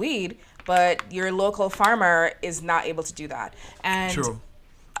cultivate the weed, but your local farmer is not able to do that. And true.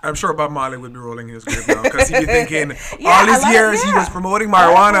 I'm sure Bob Marley would be rolling his grave now because he'd be thinking, all these years he was promoting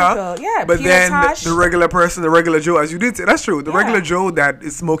marijuana, but then the regular person, the regular Joe, as you did say, that's true. The regular Joe that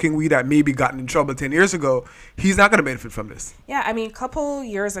is smoking weed that maybe gotten in trouble 10 years ago, he's not going to benefit from this. Yeah, I mean, a couple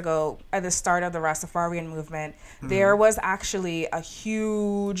years ago, at the start of the Rastafarian movement, there was actually a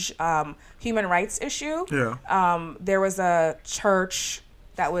huge human rights issue. Yeah. There was a church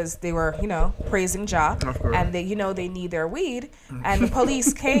they were praising Jah, and they need their weed, and the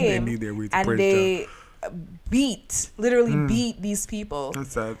police came and they literally beat these people.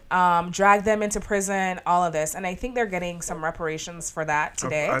 That's sad. Dragged them into prison, all of this, and I think they're getting some reparations for that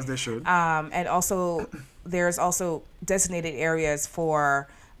today, as they should. And also there's also designated areas for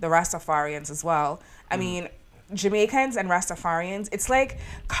the Rastafarians as well. I mean, Jamaicans and Rastafarians, it's like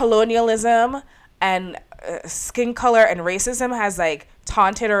colonialism and skin color and racism has like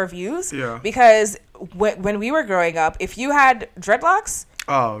taunted our views. Yeah. Because when we were growing up, if you had dreadlocks,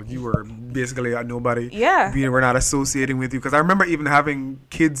 you were basically a nobody. Yeah. We were not associating with you. Because I remember even having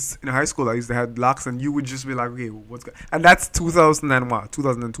kids in high school that used to have locks, and you would just be like, okay, what's good? And that's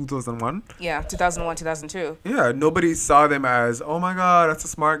 2002, 2001? Yeah, 2001, 2002. Yeah, nobody saw them as, oh my God, that's a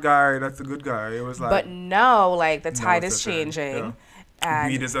smart guy, that's a good guy. It was like. But no, like the tide is changing. Yeah.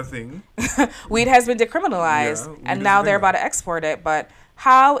 And weed is a thing. Weed has been decriminalized, and now they're about to export it. But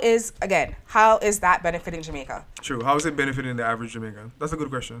how is that benefiting Jamaica? True. How is it benefiting the average Jamaican? That's a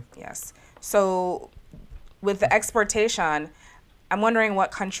good question. Yes. So with the exportation, I'm wondering what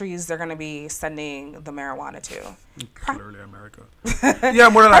countries they're going to be sending the marijuana to. Clearly America. Yeah,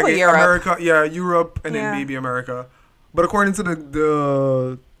 more than likely America. Yeah, Europe, and then maybe America. But according to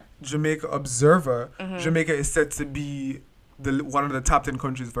the Jamaica Observer, Jamaica is set to be one of the top 10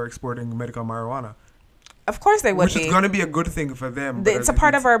 countries for exporting medical marijuana. Of course they would Which is going to be a good thing for them. It's a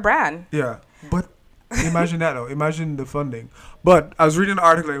part of our brand. Yeah. But imagine that though. Imagine the funding. But I was reading an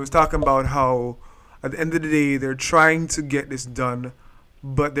article. It was talking about how at the end of the day, they're trying to get this done,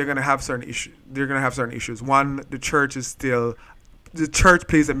 but they're going to have certain issues. One, the church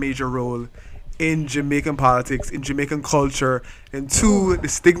plays a major role in Jamaican politics, in Jamaican culture. And two, the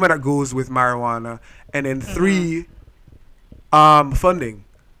stigma that goes with marijuana. And then three, funding.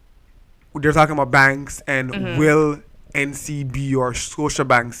 They're talking about banks and will NCB or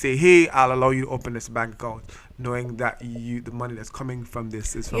Scotiabank say, hey, I'll allow you to open this bank account, knowing that the money that's coming from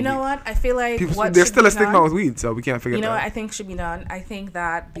this is from You know weed. what? I feel like there's still a stigma with weed, so we can't forget that. You know what I think should be done? I think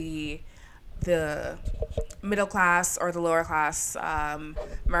that the middle class or the lower class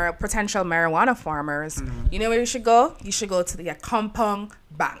potential marijuana farmers, you know where you should go? You should go to the Compound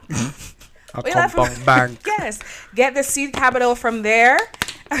Bank. Compound Bank. Yes. Get the seed capital from there.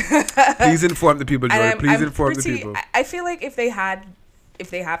 Please inform the people, Joy. Please inform the people. I feel like if they have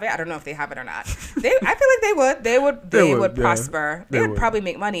it, I don't know if they have it or not. I feel like they would prosper. They would probably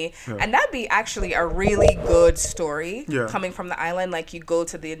make money. Yeah. And that'd be actually a really good story coming from the island. Like you go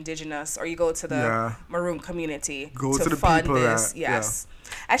to the indigenous or you go to the maroon community to the fund people this. Yes. Yeah.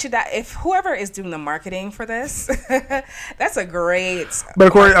 Actually, that if whoever is doing the marketing for this, that's a great. But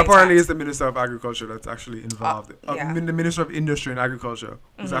apparently, it's the Minister of Agriculture that's actually involved. The Minister of Industry and Agriculture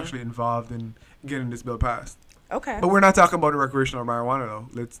is actually involved in getting this bill passed. Okay. But we're not talking about the recreational marijuana though.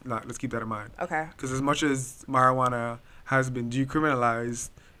 Let's keep that in mind. Okay. Because as much as marijuana has been decriminalized,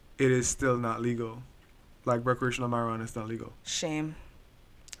 it is still not legal. Like recreational marijuana is not legal. Shame.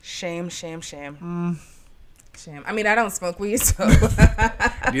 Shame. I mean, I don't smoke weed, so.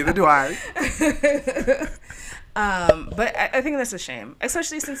 Neither do I. But I think that's a shame,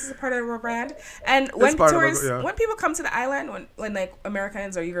 especially since it's a part of our brand. And when tourists, when people come to the island, when like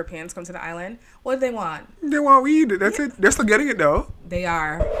Americans or Europeans come to the island, what do they want? They want weed. That's it. They're still getting it though. They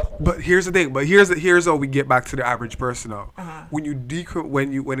are. But here's the thing. Here's how we get back to the average person now. When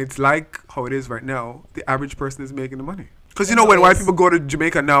when it's like how it is right now, the average person is making the money. Because you know when white people go to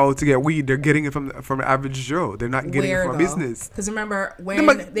Jamaica now to get weed, they're getting it from the average Joe. They're not getting it from a business. Because remember when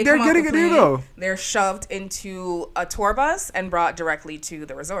they're getting it though. They're shoved into a tour bus and brought directly to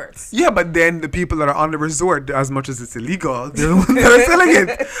the resorts. Yeah, but then the people that are on the resort, as much as it's illegal, they're the ones that are selling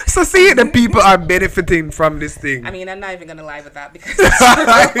it. So see, the people are benefiting from this thing. I mean, I'm not even gonna lie with that because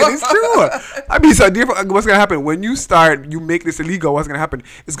it's true. I mean, so what's gonna happen when you make this illegal? What's gonna happen?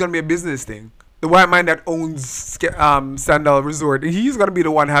 It's gonna be a business thing. The white man that owns Sandal Resort, he's gonna be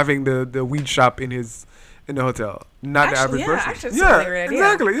the one having the weed shop in the hotel, not the average person. Actually, yeah,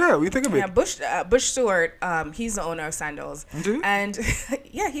 exactly. Yeah, we think of it. Yeah, Bush Stewart, he's the owner of Sandals, and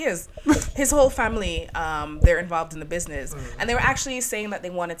yeah, he is. His whole family, they're involved in the business, and they were actually saying that they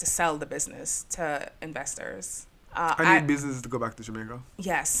wanted to sell the business to investors. I need businesses to go back to Jamaica.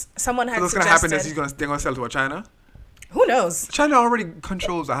 Yes, someone had. So what's gonna happen is they're gonna sell to China. Who knows? China already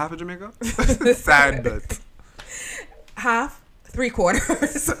controls a half of Jamaica. Sad, but half, 3/4.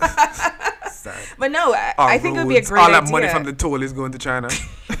 Sad. But no, I think it would be a great idea. All that money from the toll is going to China.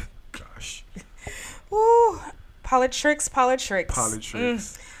 Gosh. Ooh, politics. But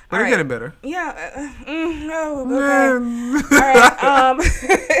they're getting better. Yeah. Okay. All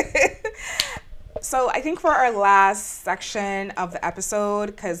right. So I think for our last section of the episode,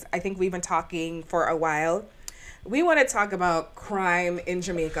 because I think we've been talking for a while, we want to talk about crime in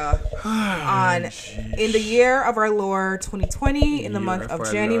Jamaica in the year of our Lord 2020, in the month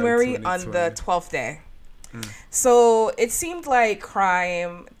of January, on the 12th day. So it seemed like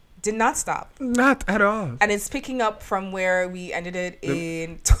crime did not stop. Not at all. And it's picking up from where we ended it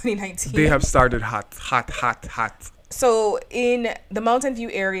in 2019. They have started hot. So in the Mountain View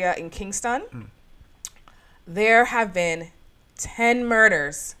area in Kingston, there have been 10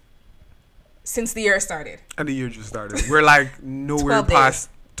 murders since the year started. And the year just started. We're like nowhere past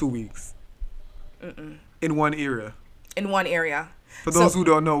 2 weeks. In one area. For those who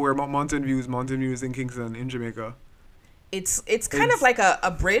don't know where Mountain View is in Kingston, in Jamaica. It's kind of like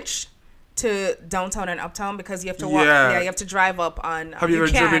a bridge to downtown and uptown because you have to walk. Yeah, you have to drive up on. Have you ever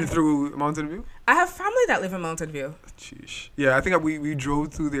driven through Mountain View? I have family that live in Mountain View. Sheesh. Yeah, I think we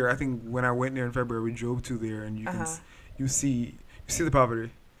drove through there. I think when I went there in February, we drove through there, and you see the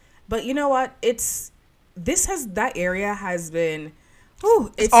poverty. But you know what? That area has been.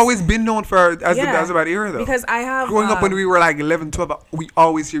 It's always been known for as a bad area though. Because I have growing up when we were like 11, 12, we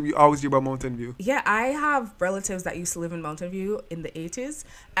always hear about Mountain View. Yeah, I have relatives that used to live in Mountain View in the 80s,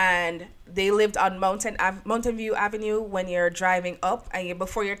 and they lived on Mountain View Avenue. When you're driving up and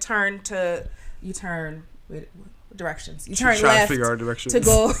before you turn directions. You turn left to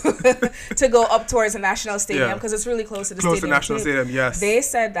go up towards the National Stadium because it's really close to the stadium. Close to National Stadium, yes. They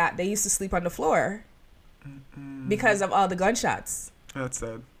said that they used to sleep on the floor because of all the gunshots. That's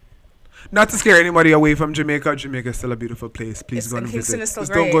sad. Not to scare anybody away from Jamaica. Jamaica is still a beautiful place. Please go and visit. Just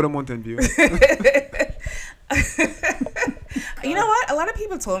don't go to Mountain View. You know what? A lot of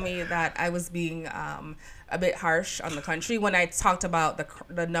people told me that I was being a bit harsh on the country when I talked about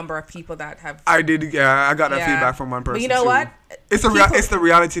the number of people that have. I did, yeah. I got that feedback from one person. But you know what? It's the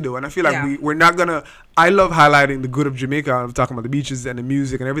reality though, and I feel like we're not gonna. I love highlighting the good of Jamaica. I'm talking about the beaches and the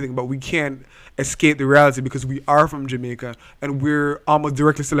music and everything, but we can't escape the reality because we are from Jamaica and we're almost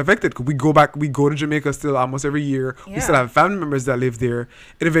directly still affected. We go to Jamaica still almost every year. Yeah. We still have family members that live there,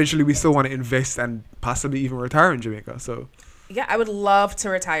 and eventually we still want to invest and possibly even retire in Jamaica. So. Yeah, I would love to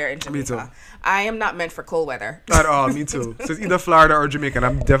retire in Jamaica. Me too. I am not meant for cold weather. At all, me too. So it's either Florida or Jamaica, and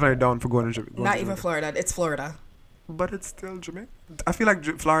I'm definitely down for going to Jamaica. Not even Florida. It's Florida. But it's still Jamaica. I feel like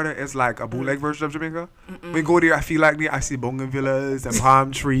Florida is like a bootleg version of Jamaica. We go there, I feel like I see bougainvilleas and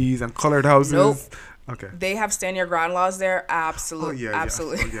palm trees and colored houses. Nope. Okay. They have stand your ground laws there. Absolutely.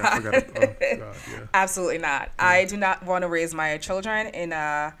 Absolutely. Oh, yeah. I forgot it. Oh, God, yeah. Absolutely not. Yeah. I do not want to raise my children in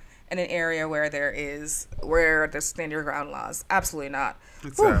an area where there's stand your ground laws. Absolutely not.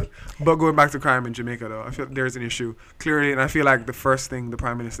 It's sad. But going back to crime in Jamaica, though, I feel there's an issue clearly, and I feel like the first thing the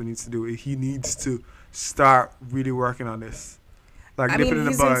Prime Minister needs to do is he needs to start really working on this. Like nip it in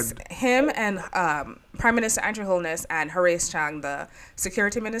the bud. Him and Prime Minister Andrew Holness and Horace Chang, the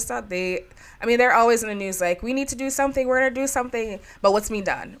security minister, they're always in the news like, we need to do something, we're going to do something. But what's being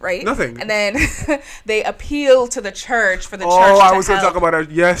done, right? Nothing. And then they appeal to the church for the church to help. Oh, I was going to talk about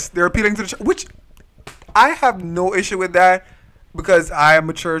that. Yes, they're appealing to the church, which I have no issue with that because I am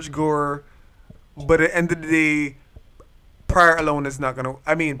a churchgoer. But at the end of the day, prayer alone is not going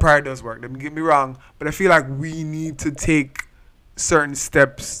to... prayer does work. Don't get me wrong. But I feel like we need to take certain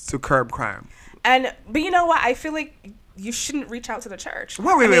steps to curb crime. But you know what? I feel like you shouldn't reach out to the church.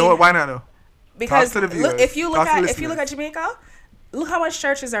 Wait, why not though? Because if you look at Jamaica, look how much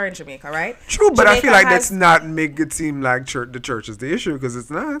churches are in Jamaica, right? True, but Jamaica I feel like that's not make it seem like the church is the issue because it's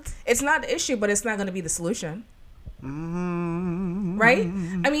not. It's not the issue, but it's not going to be the solution. Right?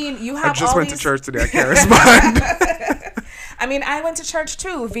 You have. I just went to church today. I can't respond. I went to church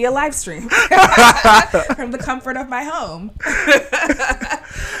too via live stream from the comfort of my home.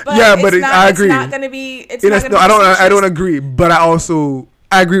 I agree. It's not going to be. I don't agree, but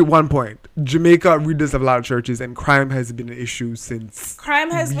I agree at one point. Jamaica really does have a lot of churches, and crime has been an issue since.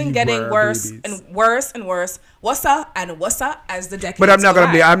 Crime has been getting worse and worse and worse. What's up as the decades. But I'm not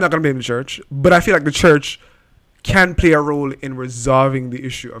gonna blame the church. But I feel like the church can play a role in resolving the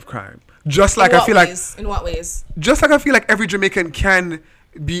issue of crime. Just like in what ways? Just like I feel like every Jamaican can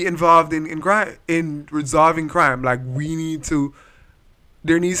be involved in crime, in resolving crime. Like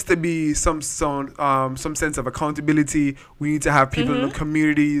there needs to be some sense of accountability. We need to have people in the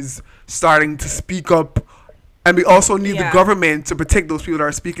communities starting to speak up, and we also need the government to protect those people that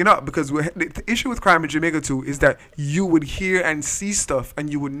are speaking up. Because the issue with crime in Jamaica too is that you would hear and see stuff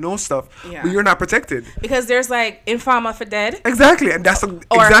and you would know stuff, but you're not protected because there's like Informer for Dead. Exactly, and that's the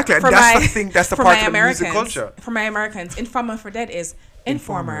thing. That's the part of the music culture. For my Americans, Informer for Dead is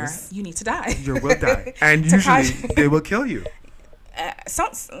Informer. You need to die. You will die, and usually they will kill you.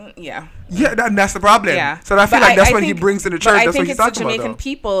 Yeah, and that's the problem. Yeah. So I feel like that's what he brings to the church. That's what he's talking about. I think it's the Jamaican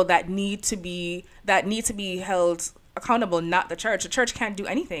people that need to be held accountable, not the church. The church can't do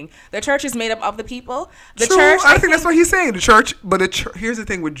anything. The church is made up of the people. True, I think that's what he's saying. The church, but here's the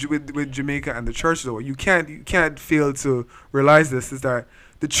thing with Jamaica and the church, though. You can't fail to realize this is that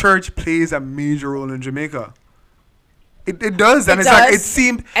the church plays a major role in Jamaica. It does, and like it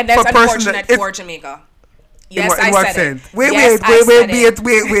seemed, and that's unfortunate for Jamaica. Yes, in what sense? Wait.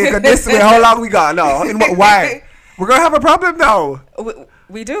 This way, how long we got? No, why? We're gonna have a problem now.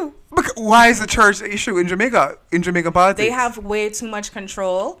 We do. Why is the church an issue in Jamaica? In Jamaican politics, they have way too much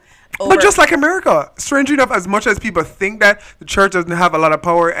control. But just like America, strangely enough, as much as people think that the church doesn't have a lot of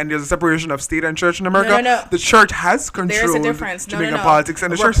power and there's a separation of state and church in America, no. The church has control. There's a difference. Jamaican politics,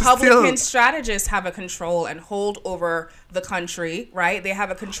 and the church is still. Republican strategists have a control and hold over the country, right? They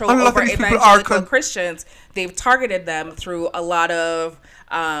have a control over evangelical Christians. They've targeted them through a lot of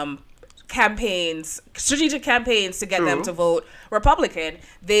strategic campaigns to get them to vote Republican.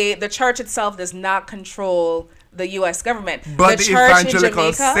 The church itself does not control the U.S. government. But the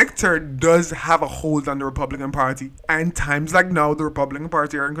evangelical sector does have a hold on the Republican Party. And times like now, the Republican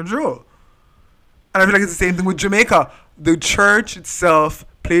Party are in control. And I feel like it's the same thing with Jamaica. The church itself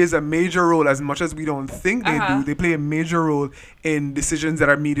plays a major role, as much as we don't think they do. They play a major role in decisions that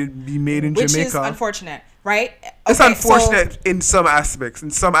are made in Jamaica. Which is unfortunate, right? It's unfortunate in some aspects.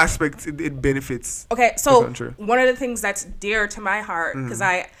 In some aspects, it benefits the country. One of the things that's dear to my heart, because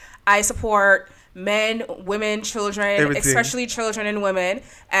I support men, women, children, especially children and women.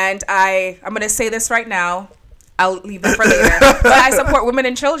 And I'm going to say this right now. I'll leave it for later. But I support women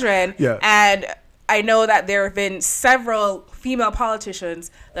and children. Yeah. And I know that there have been several female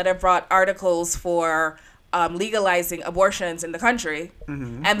politicians that have brought articles for legalizing abortions in the country.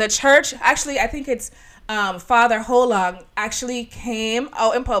 And the church, actually, I think it's Father Holong, actually came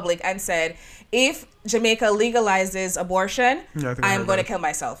out in public and said, if Jamaica legalizes abortion, I'm going to kill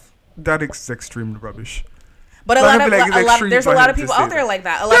myself. That is extreme rubbish. But there's a lot of people out there like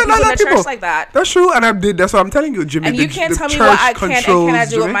that. A lot of people in the church like that. That's true, and that's what I'm telling you, Jimmy. And you can't tell me what I can and cannot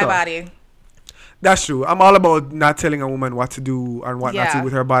do with my body. That's true. I'm all about not telling a woman what to do and what not to do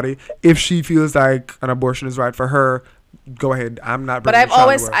with her body. If she feels like an abortion is right for her, go ahead. I'm not. But I've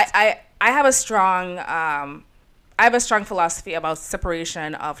always I have a strong philosophy about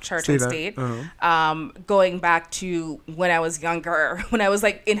separation of church and state. Going back to when I was younger, when I was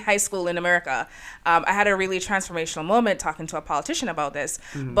like in high school in America, I had a really transformational moment talking to a politician about this.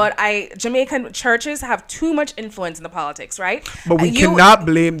 But Jamaican churches have too much influence in the politics, right? But we cannot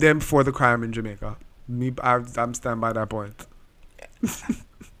blame them for the crime in Jamaica. I'm stand by that point.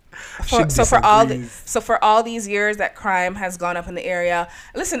 For all these years that crime has gone up in the area.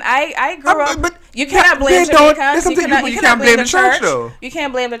 Listen, I grew up. But you cannot blame Jamaicans. You cannot blame the church. Though. You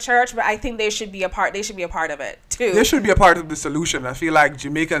can't blame the church, but I think they should be a part. They should be a part of it too. They should be a part of the solution. I feel like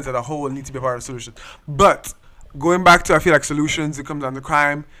Jamaicans as a whole need to be a part of the solution. But going back to, I feel like solutions. It comes down to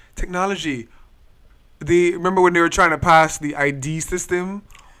crime, technology. Remember when they were trying to pass the ID system,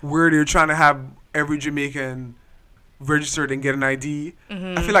 where they were trying to have every Jamaican registered and get an ID.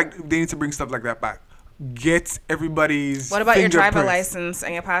 I feel like they need to bring stuff like that back. Get everybody's. What about your driver license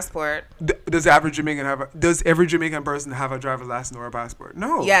and your passport? Does every Jamaican person have a driver's license or a passport?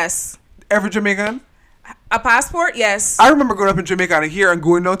 No. Yes. Every Jamaican? A passport? Yes. I remember growing up in Jamaica and here and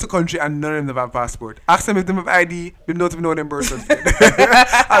going out to country and none of them have a passport. Ask them if they have ID. They don't even know their birth certificate.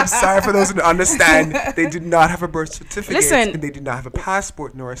 I'm sorry for those who don't understand. They did not have a birth certificate. Listen. And they did not have a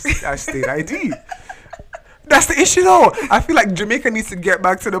passport nor a state ID. That's the issue, though. I feel like Jamaica needs to get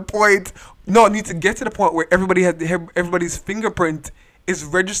back to the point. No, it needs to get to the point where everybody's fingerprint is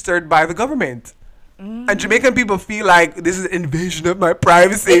registered by the government. And Jamaican people feel like this is an invasion of my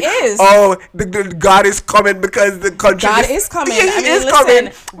privacy. It is. Oh, the God is coming because the country. God is coming. Yeah, he is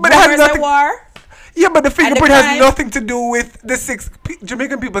coming. But it has nothing. Yeah, but the fingerprint has nothing to do with the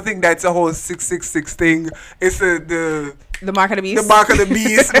Jamaican people think that's a whole 666 thing. It's the mark of the beast. The mark of the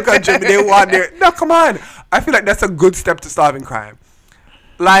beast because they want their. No, come on. I feel like that's a good step to solving crime.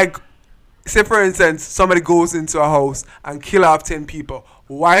 Like, say for instance, somebody goes into a house and kill off 10 people.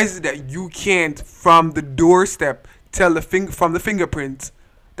 Why is it that you can't, from the doorstep, tell from the fingerprint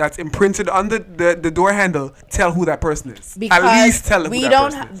that's imprinted on the door handle, tell who that person is? Because at least tell who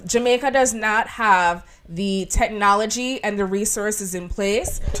that person is. Jamaica does not have the technology and the resources in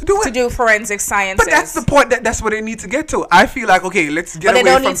place to do forensic sciences. But that's the point. That's what they need to get to. I feel like, okay, let's get away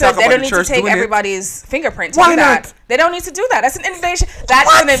from talking about the church doing it. They don't need to take everybody's fingerprint to do that. They don't need to do that. That's an invasion.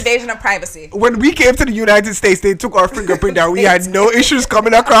 That's an invasion of privacy. When we came to the United States, they took our fingerprint down. We had no issues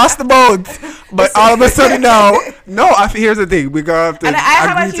coming across the bones. But all of a sudden now, here's the thing. We're going to have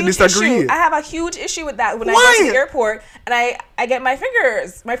to agree to disagree. I have a huge issue with that when I go to the airport and I get my finger.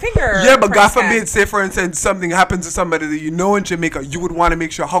 Yeah, but God forbid, say for instance, something happens to somebody that you know in Jamaica, you would want to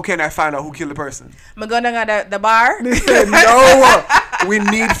make sure, how can I find out who killed the person? I'm going to the bar? No, we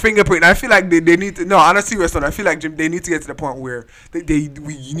need fingerprint. I feel like they need to, on a serious note, I feel like they need to get to the point where we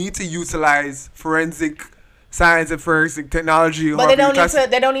need to utilize forensic science and forensic technology. But they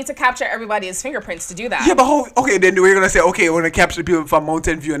don't need to capture everybody's fingerprints to do that. Yeah, but okay, then we're going to say, okay, we're going to capture the people from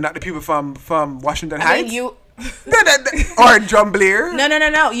Mountain View and not the people from Washington Heights. Or Drum Blair.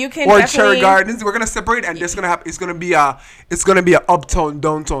 No. You can or Cherry Gardens. We're gonna separate, and there's gonna happen. It's gonna be a uptown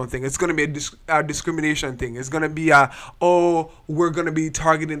downtown thing. It's gonna be a discrimination thing. It's gonna be we're gonna be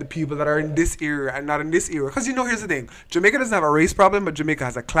targeting the people that are in this area and not in this area. Because here's the thing: Jamaica doesn't have a race problem, but Jamaica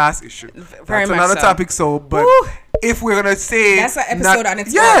has a class issue. That's another topic. So, but. Woo. If we're gonna say that's an episode on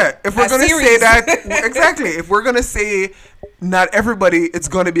its own. Yeah, if we're gonna say that exactly. If we're gonna say not everybody, it's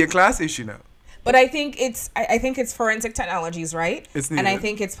gonna be a class issue now. But I think it's forensic technologies, right? And I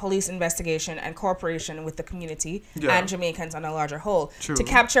think it's police investigation and cooperation with the community and Jamaicans on a larger whole. True. To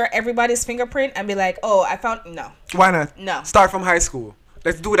capture everybody's fingerprint and be like, oh, I found no. Why not? No. Start from high school.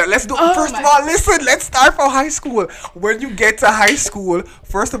 Let's do that. First of all, listen, let's start from high school. When you get to high school,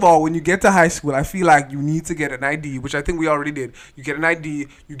 I feel like you need to get an ID, which I think we already did. You get an ID,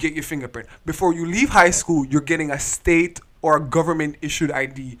 you get your fingerprint. Before you leave high school, you're getting a state or a government issued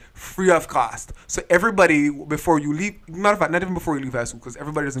ID free of cost. So everybody, before you leave, matter of fact, not even before you leave high school, because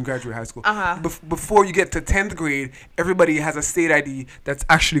everybody doesn't graduate high school. Before you get to 10th grade, everybody has a state ID that's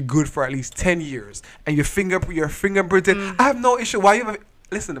actually good for at least 10 years. And your fingerprinted. I have no issue. Why you have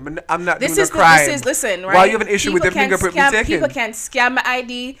Listen, I'm not doing a crime. Listen, right? Why you have an issue with their fingerprint taken? People can scam my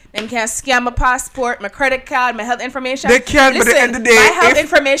ID, them can scam my passport, my credit card, my health information. They can, but at the end of the day, my health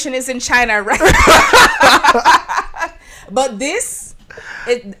information is in China, right? But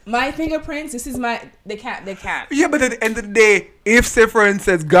my fingerprints, they can't. Yeah, but at the end of the day, if, say, for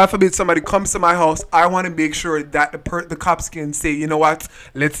instance, God forbid somebody comes to my house, I want to make sure that the cops can say, you know what,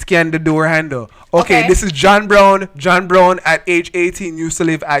 let's scan the door handle. Okay. This is John Brown. John Brown at age 18 used to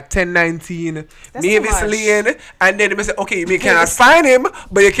live at 1019 Mavis Lane. And then they say, okay, you cannot find him,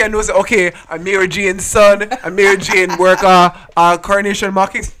 but you can know, say, okay, I'm Mary Jane's son. I'm Mary Jane work Coronation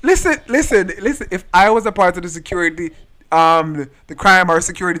Markets. Listen. If I was a part of the security, the crime or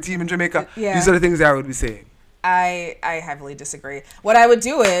security team in Jamaica, these are the things that I would be saying. I heavily disagree. What I would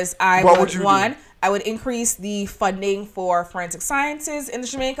do is I would increase the funding for forensic sciences in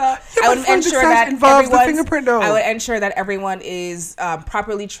Jamaica. Yeah, I would ensure that everyone is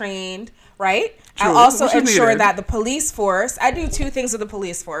properly trained, right? True. I'll also ensure that the police force, I do two things with the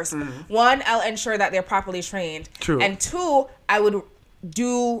police force. Mm-hmm. One, I'll ensure that they're properly trained. True. And two, I do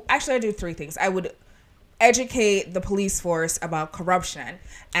three things. I would educate the police force about corruption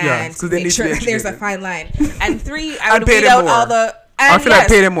and make sure that there's a fine line. And three, I would weed out all the... I feel like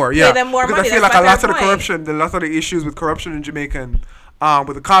pay them more, Pay them more money. I feel like a lot of the issues with corruption in Jamaica and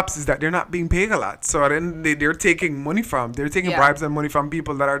with the cops is that they're not being paid a lot. So at the end of the day, they're taking bribes and money from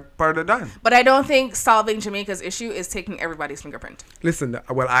people that are part of the done. But I don't think solving Jamaica's issue is taking everybody's fingerprint. Listen,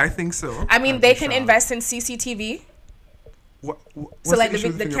 well, I think so. I mean, they can invest in CCTV. So like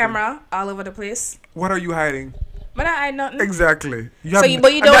the camera all over the place. What are you hiding? But I nothing. Exactly.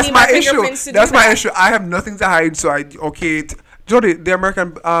 But you don't need my fingerprints to do that. That's my issue. I have nothing to hide. So Jody, the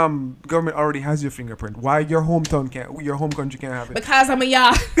American government already has your fingerprint. Why your home country can't have it? Because I'm a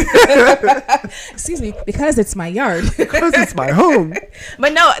yard. Excuse me. Because it's my yard. Because it's my home.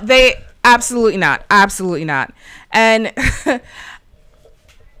 But no, they absolutely not. And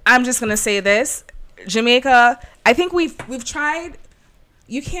I'm just gonna say this. Jamaica, I think we've tried.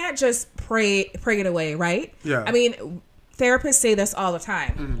 You can't just pray it away, right? Yeah. I mean, therapists say this all the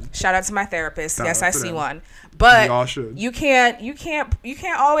time. Mm-hmm. Shout out to my therapist. Yes, I see one. But we all should. You can't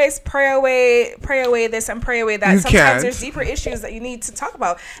always pray away this and pray away that. Sometimes there's deeper issues that you need to talk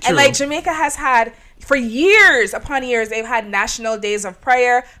about. True. And like Jamaica has had for years upon years, they've had national days of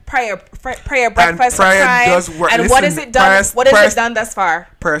prayer breakfast of crime. Does work. And what has it done? What has it done thus far?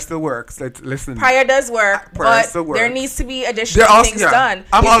 Prayer still works. Listen. Prayer does work, but there needs to be additional things done.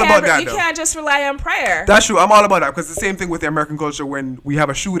 I'm all about that. You can't just rely on prayer. That's true. I'm all about that because the same thing with the American culture. When we have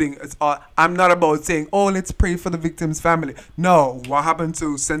a shooting, I'm not about saying, "Oh, let's pray for the victim's family." No, what happened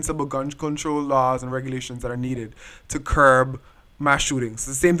to sensible gun control laws and regulations that are needed to curb mass shootings? It's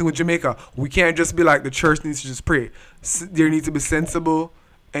the same thing with Jamaica. We can't just be like the church needs to just pray. There needs to be sensible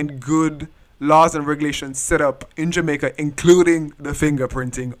and good laws and regulations set up in Jamaica, including the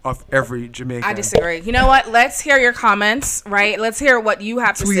fingerprinting of every Jamaican. I disagree. You know what? Let's hear your comments, right? Let's hear what you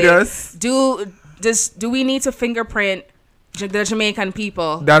have to say. Tweet us. Do we need to fingerprint the Jamaican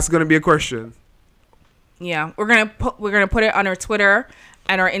people? That's gonna be a question. Yeah, we're gonna put it on our Twitter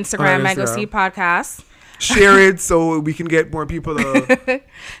and our Instagram, Mango Seed Podcast. Share it so we can get more people to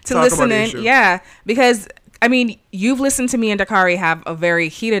listen in. Yeah, because I mean, you've listened to me and Dakari have a very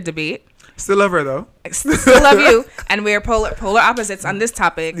heated debate. Still love her though. Still love you, and we're polar opposites on this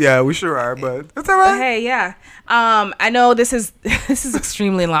topic. Yeah, we sure are, but that's all right. But hey, yeah. I know this is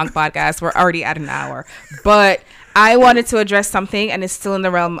extremely long podcast. We're already at an hour, but I wanted to address something, and it's still in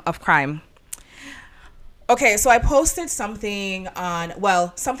the realm of crime. Okay, so I posted something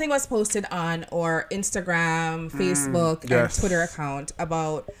something was posted on our Instagram, Facebook, and Twitter account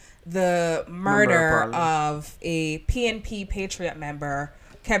about the murder of a PNP Patriot member,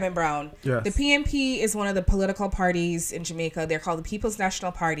 Kevin Brown. Yes. The PNP is one of the political parties in Jamaica. They're called the People's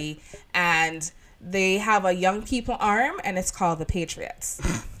National Party, and they have a young people arm, and it's called the Patriots.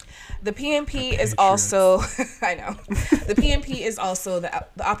 The PNP is also, I know, the PNP is also the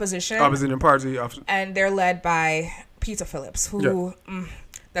opposition party. And they're led by Peter Phillips, who,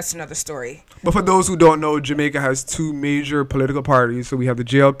 that's another story. But for those who don't know, Jamaica has two major political parties. So we have the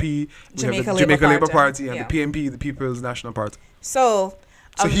JLP, Jamaica Labour Party, and the PNP, the People's National Party. So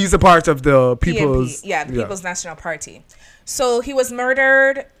he's a part of the People's... PNP, the People's National Party. So he was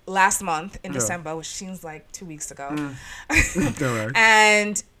murdered last month in December, which seems like 2 weeks ago.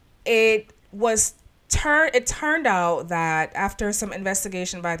 And it turned out that after some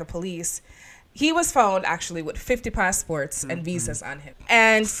investigation by the police, he was found actually with 50 passports and visas on him.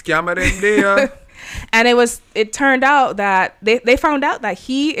 And scammer in there. And it turned out that they found out that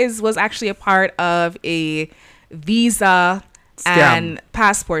he was actually a part of a visa and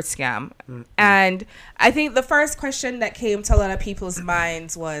passport scam. Mm-hmm. And I think the first question that came to a lot of people's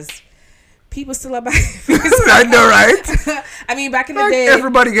minds was, people still are buying visas? I know, right? I mean, back in the day,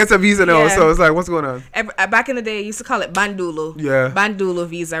 everybody gets a visa now, so it's like, what's going on? Back in the day, you used to call it Bandulu. Yeah. Bandulu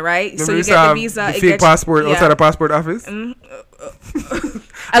visa, right? So you get the visa. The fake passport outside the passport office?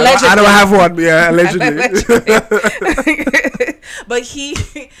 Allegedly. I don't have one, yeah, allegedly.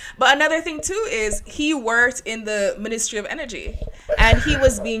 But another thing too is he worked in the Ministry of Energy, and he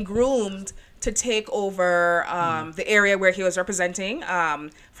was being groomed to take over the area where he was representing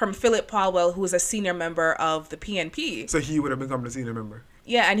from Philip Palwell, who was a senior member of the PNP. So he would have become the senior member.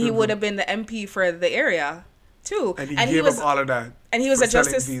 Yeah, and he would have been the MP for the area too. And he gave up all of that. And he was a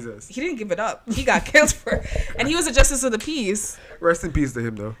justice. Visas. He didn't give it up. He got killed for. And he was a justice of the peace. Rest in peace to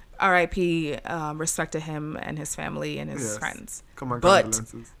him, though. R.I.P. Respect to him and his family and his friends. Come on, but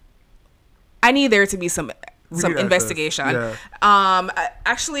I need there to be some investigation. Yeah.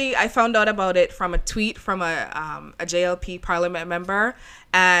 Actually, I found out about it from a tweet from a JLP Parliament member,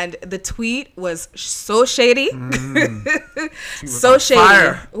 and the tweet was so shady, so shady.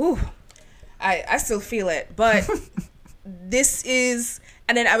 Fire. Ooh, I still feel it, but this is.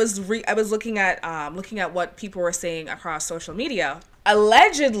 And then I was looking at what people were saying across social media.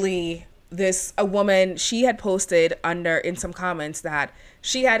 Allegedly, a woman, she had posted in some comments that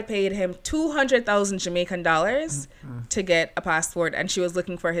she had paid him 200,000 Jamaican dollars to get a passport, and she was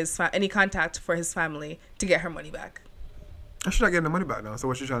looking for any contact for his family to get her money back. She's not getting the money back now, so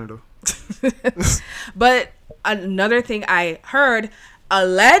what's she trying to do? But another thing I heard,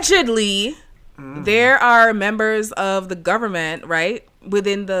 allegedly, there are members of the government, right,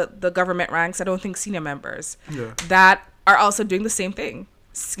 within the government ranks, I don't think senior members, that are also doing the same thing.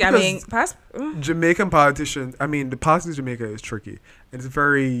 Scamming Jamaican politicians. I mean, the politics in Jamaica is tricky. It's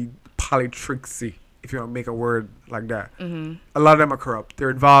very polytricksy, if you want to make a word like that. Mm-hmm. A lot of them are corrupt. They're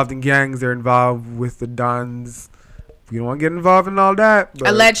involved in gangs. They're involved with the dons. We don't want to get involved in all that.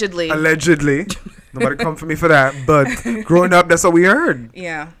 Allegedly. Nobody come for me for that. But growing up, that's what we heard.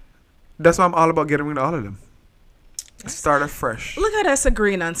 Yeah. That's why I'm all about getting rid of all of them. Start afresh. Look at us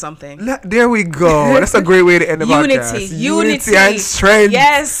agreeing on something. There we go. That's a great way to end the podcast. Unity and strength.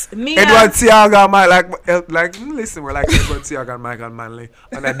 Yes, Edward Tiago and Mike, listen, we're like Edward Tiago and Michael Manley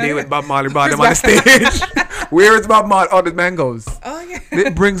on that day with Bob Marley brought them on the stage. Where is Bob Marley? Oh, the mangoes. Oh yeah.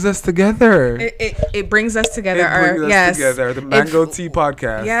 It brings us together. It brings us together. The Mango Tea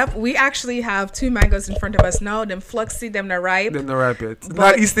Podcast. Yep, we actually have 2 mangoes in front of us now. Them fluxy, them not ripe.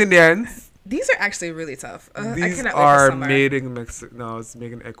 Not East Indians. These are actually really tough. These are made in Mexico. No, it's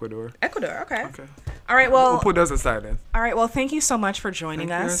made in Ecuador. Ecuador, okay. All right, well. We'll put those aside then. All right, well, thank you so much for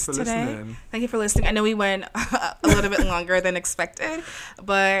joining us today. Listening. Thank you for listening. I know we went a little bit longer than expected,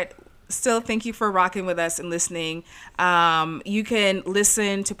 but still, thank you for rocking with us and listening. You can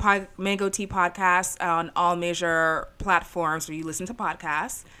listen to Mango Tea Podcast on all major platforms where you listen to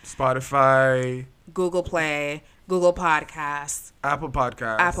podcasts. Spotify. Google Play. Google Podcasts, Apple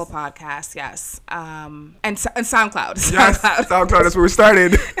Podcasts, yes, and SoundCloud. Yes, SoundCloud. That's where we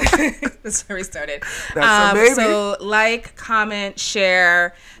started. That's where we started. That's amazing. So like, comment,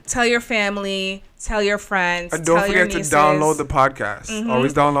 share, tell your family, tell your friends, and don't forget to download the podcast. Mm-hmm.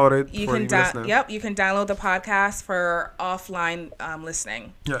 Always download it. You can you can download the podcast for offline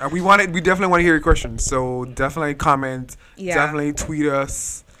listening. Yeah, and we definitely want to hear your questions. So definitely comment. Yeah. Definitely tweet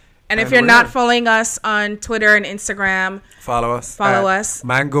us. And if you're not following us on Twitter and Instagram, follow us.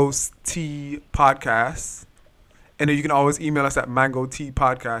 Mango's Tea Podcast. And then you can always email us at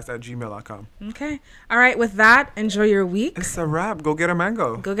mangoteapodcast@gmail.com. Okay. All right. With that, enjoy your week. It's a wrap. Go get a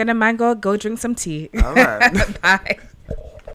mango. Go drink some tea. All right. Bye.